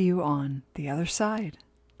 I will see you on the other side.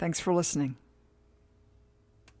 Thanks for listening.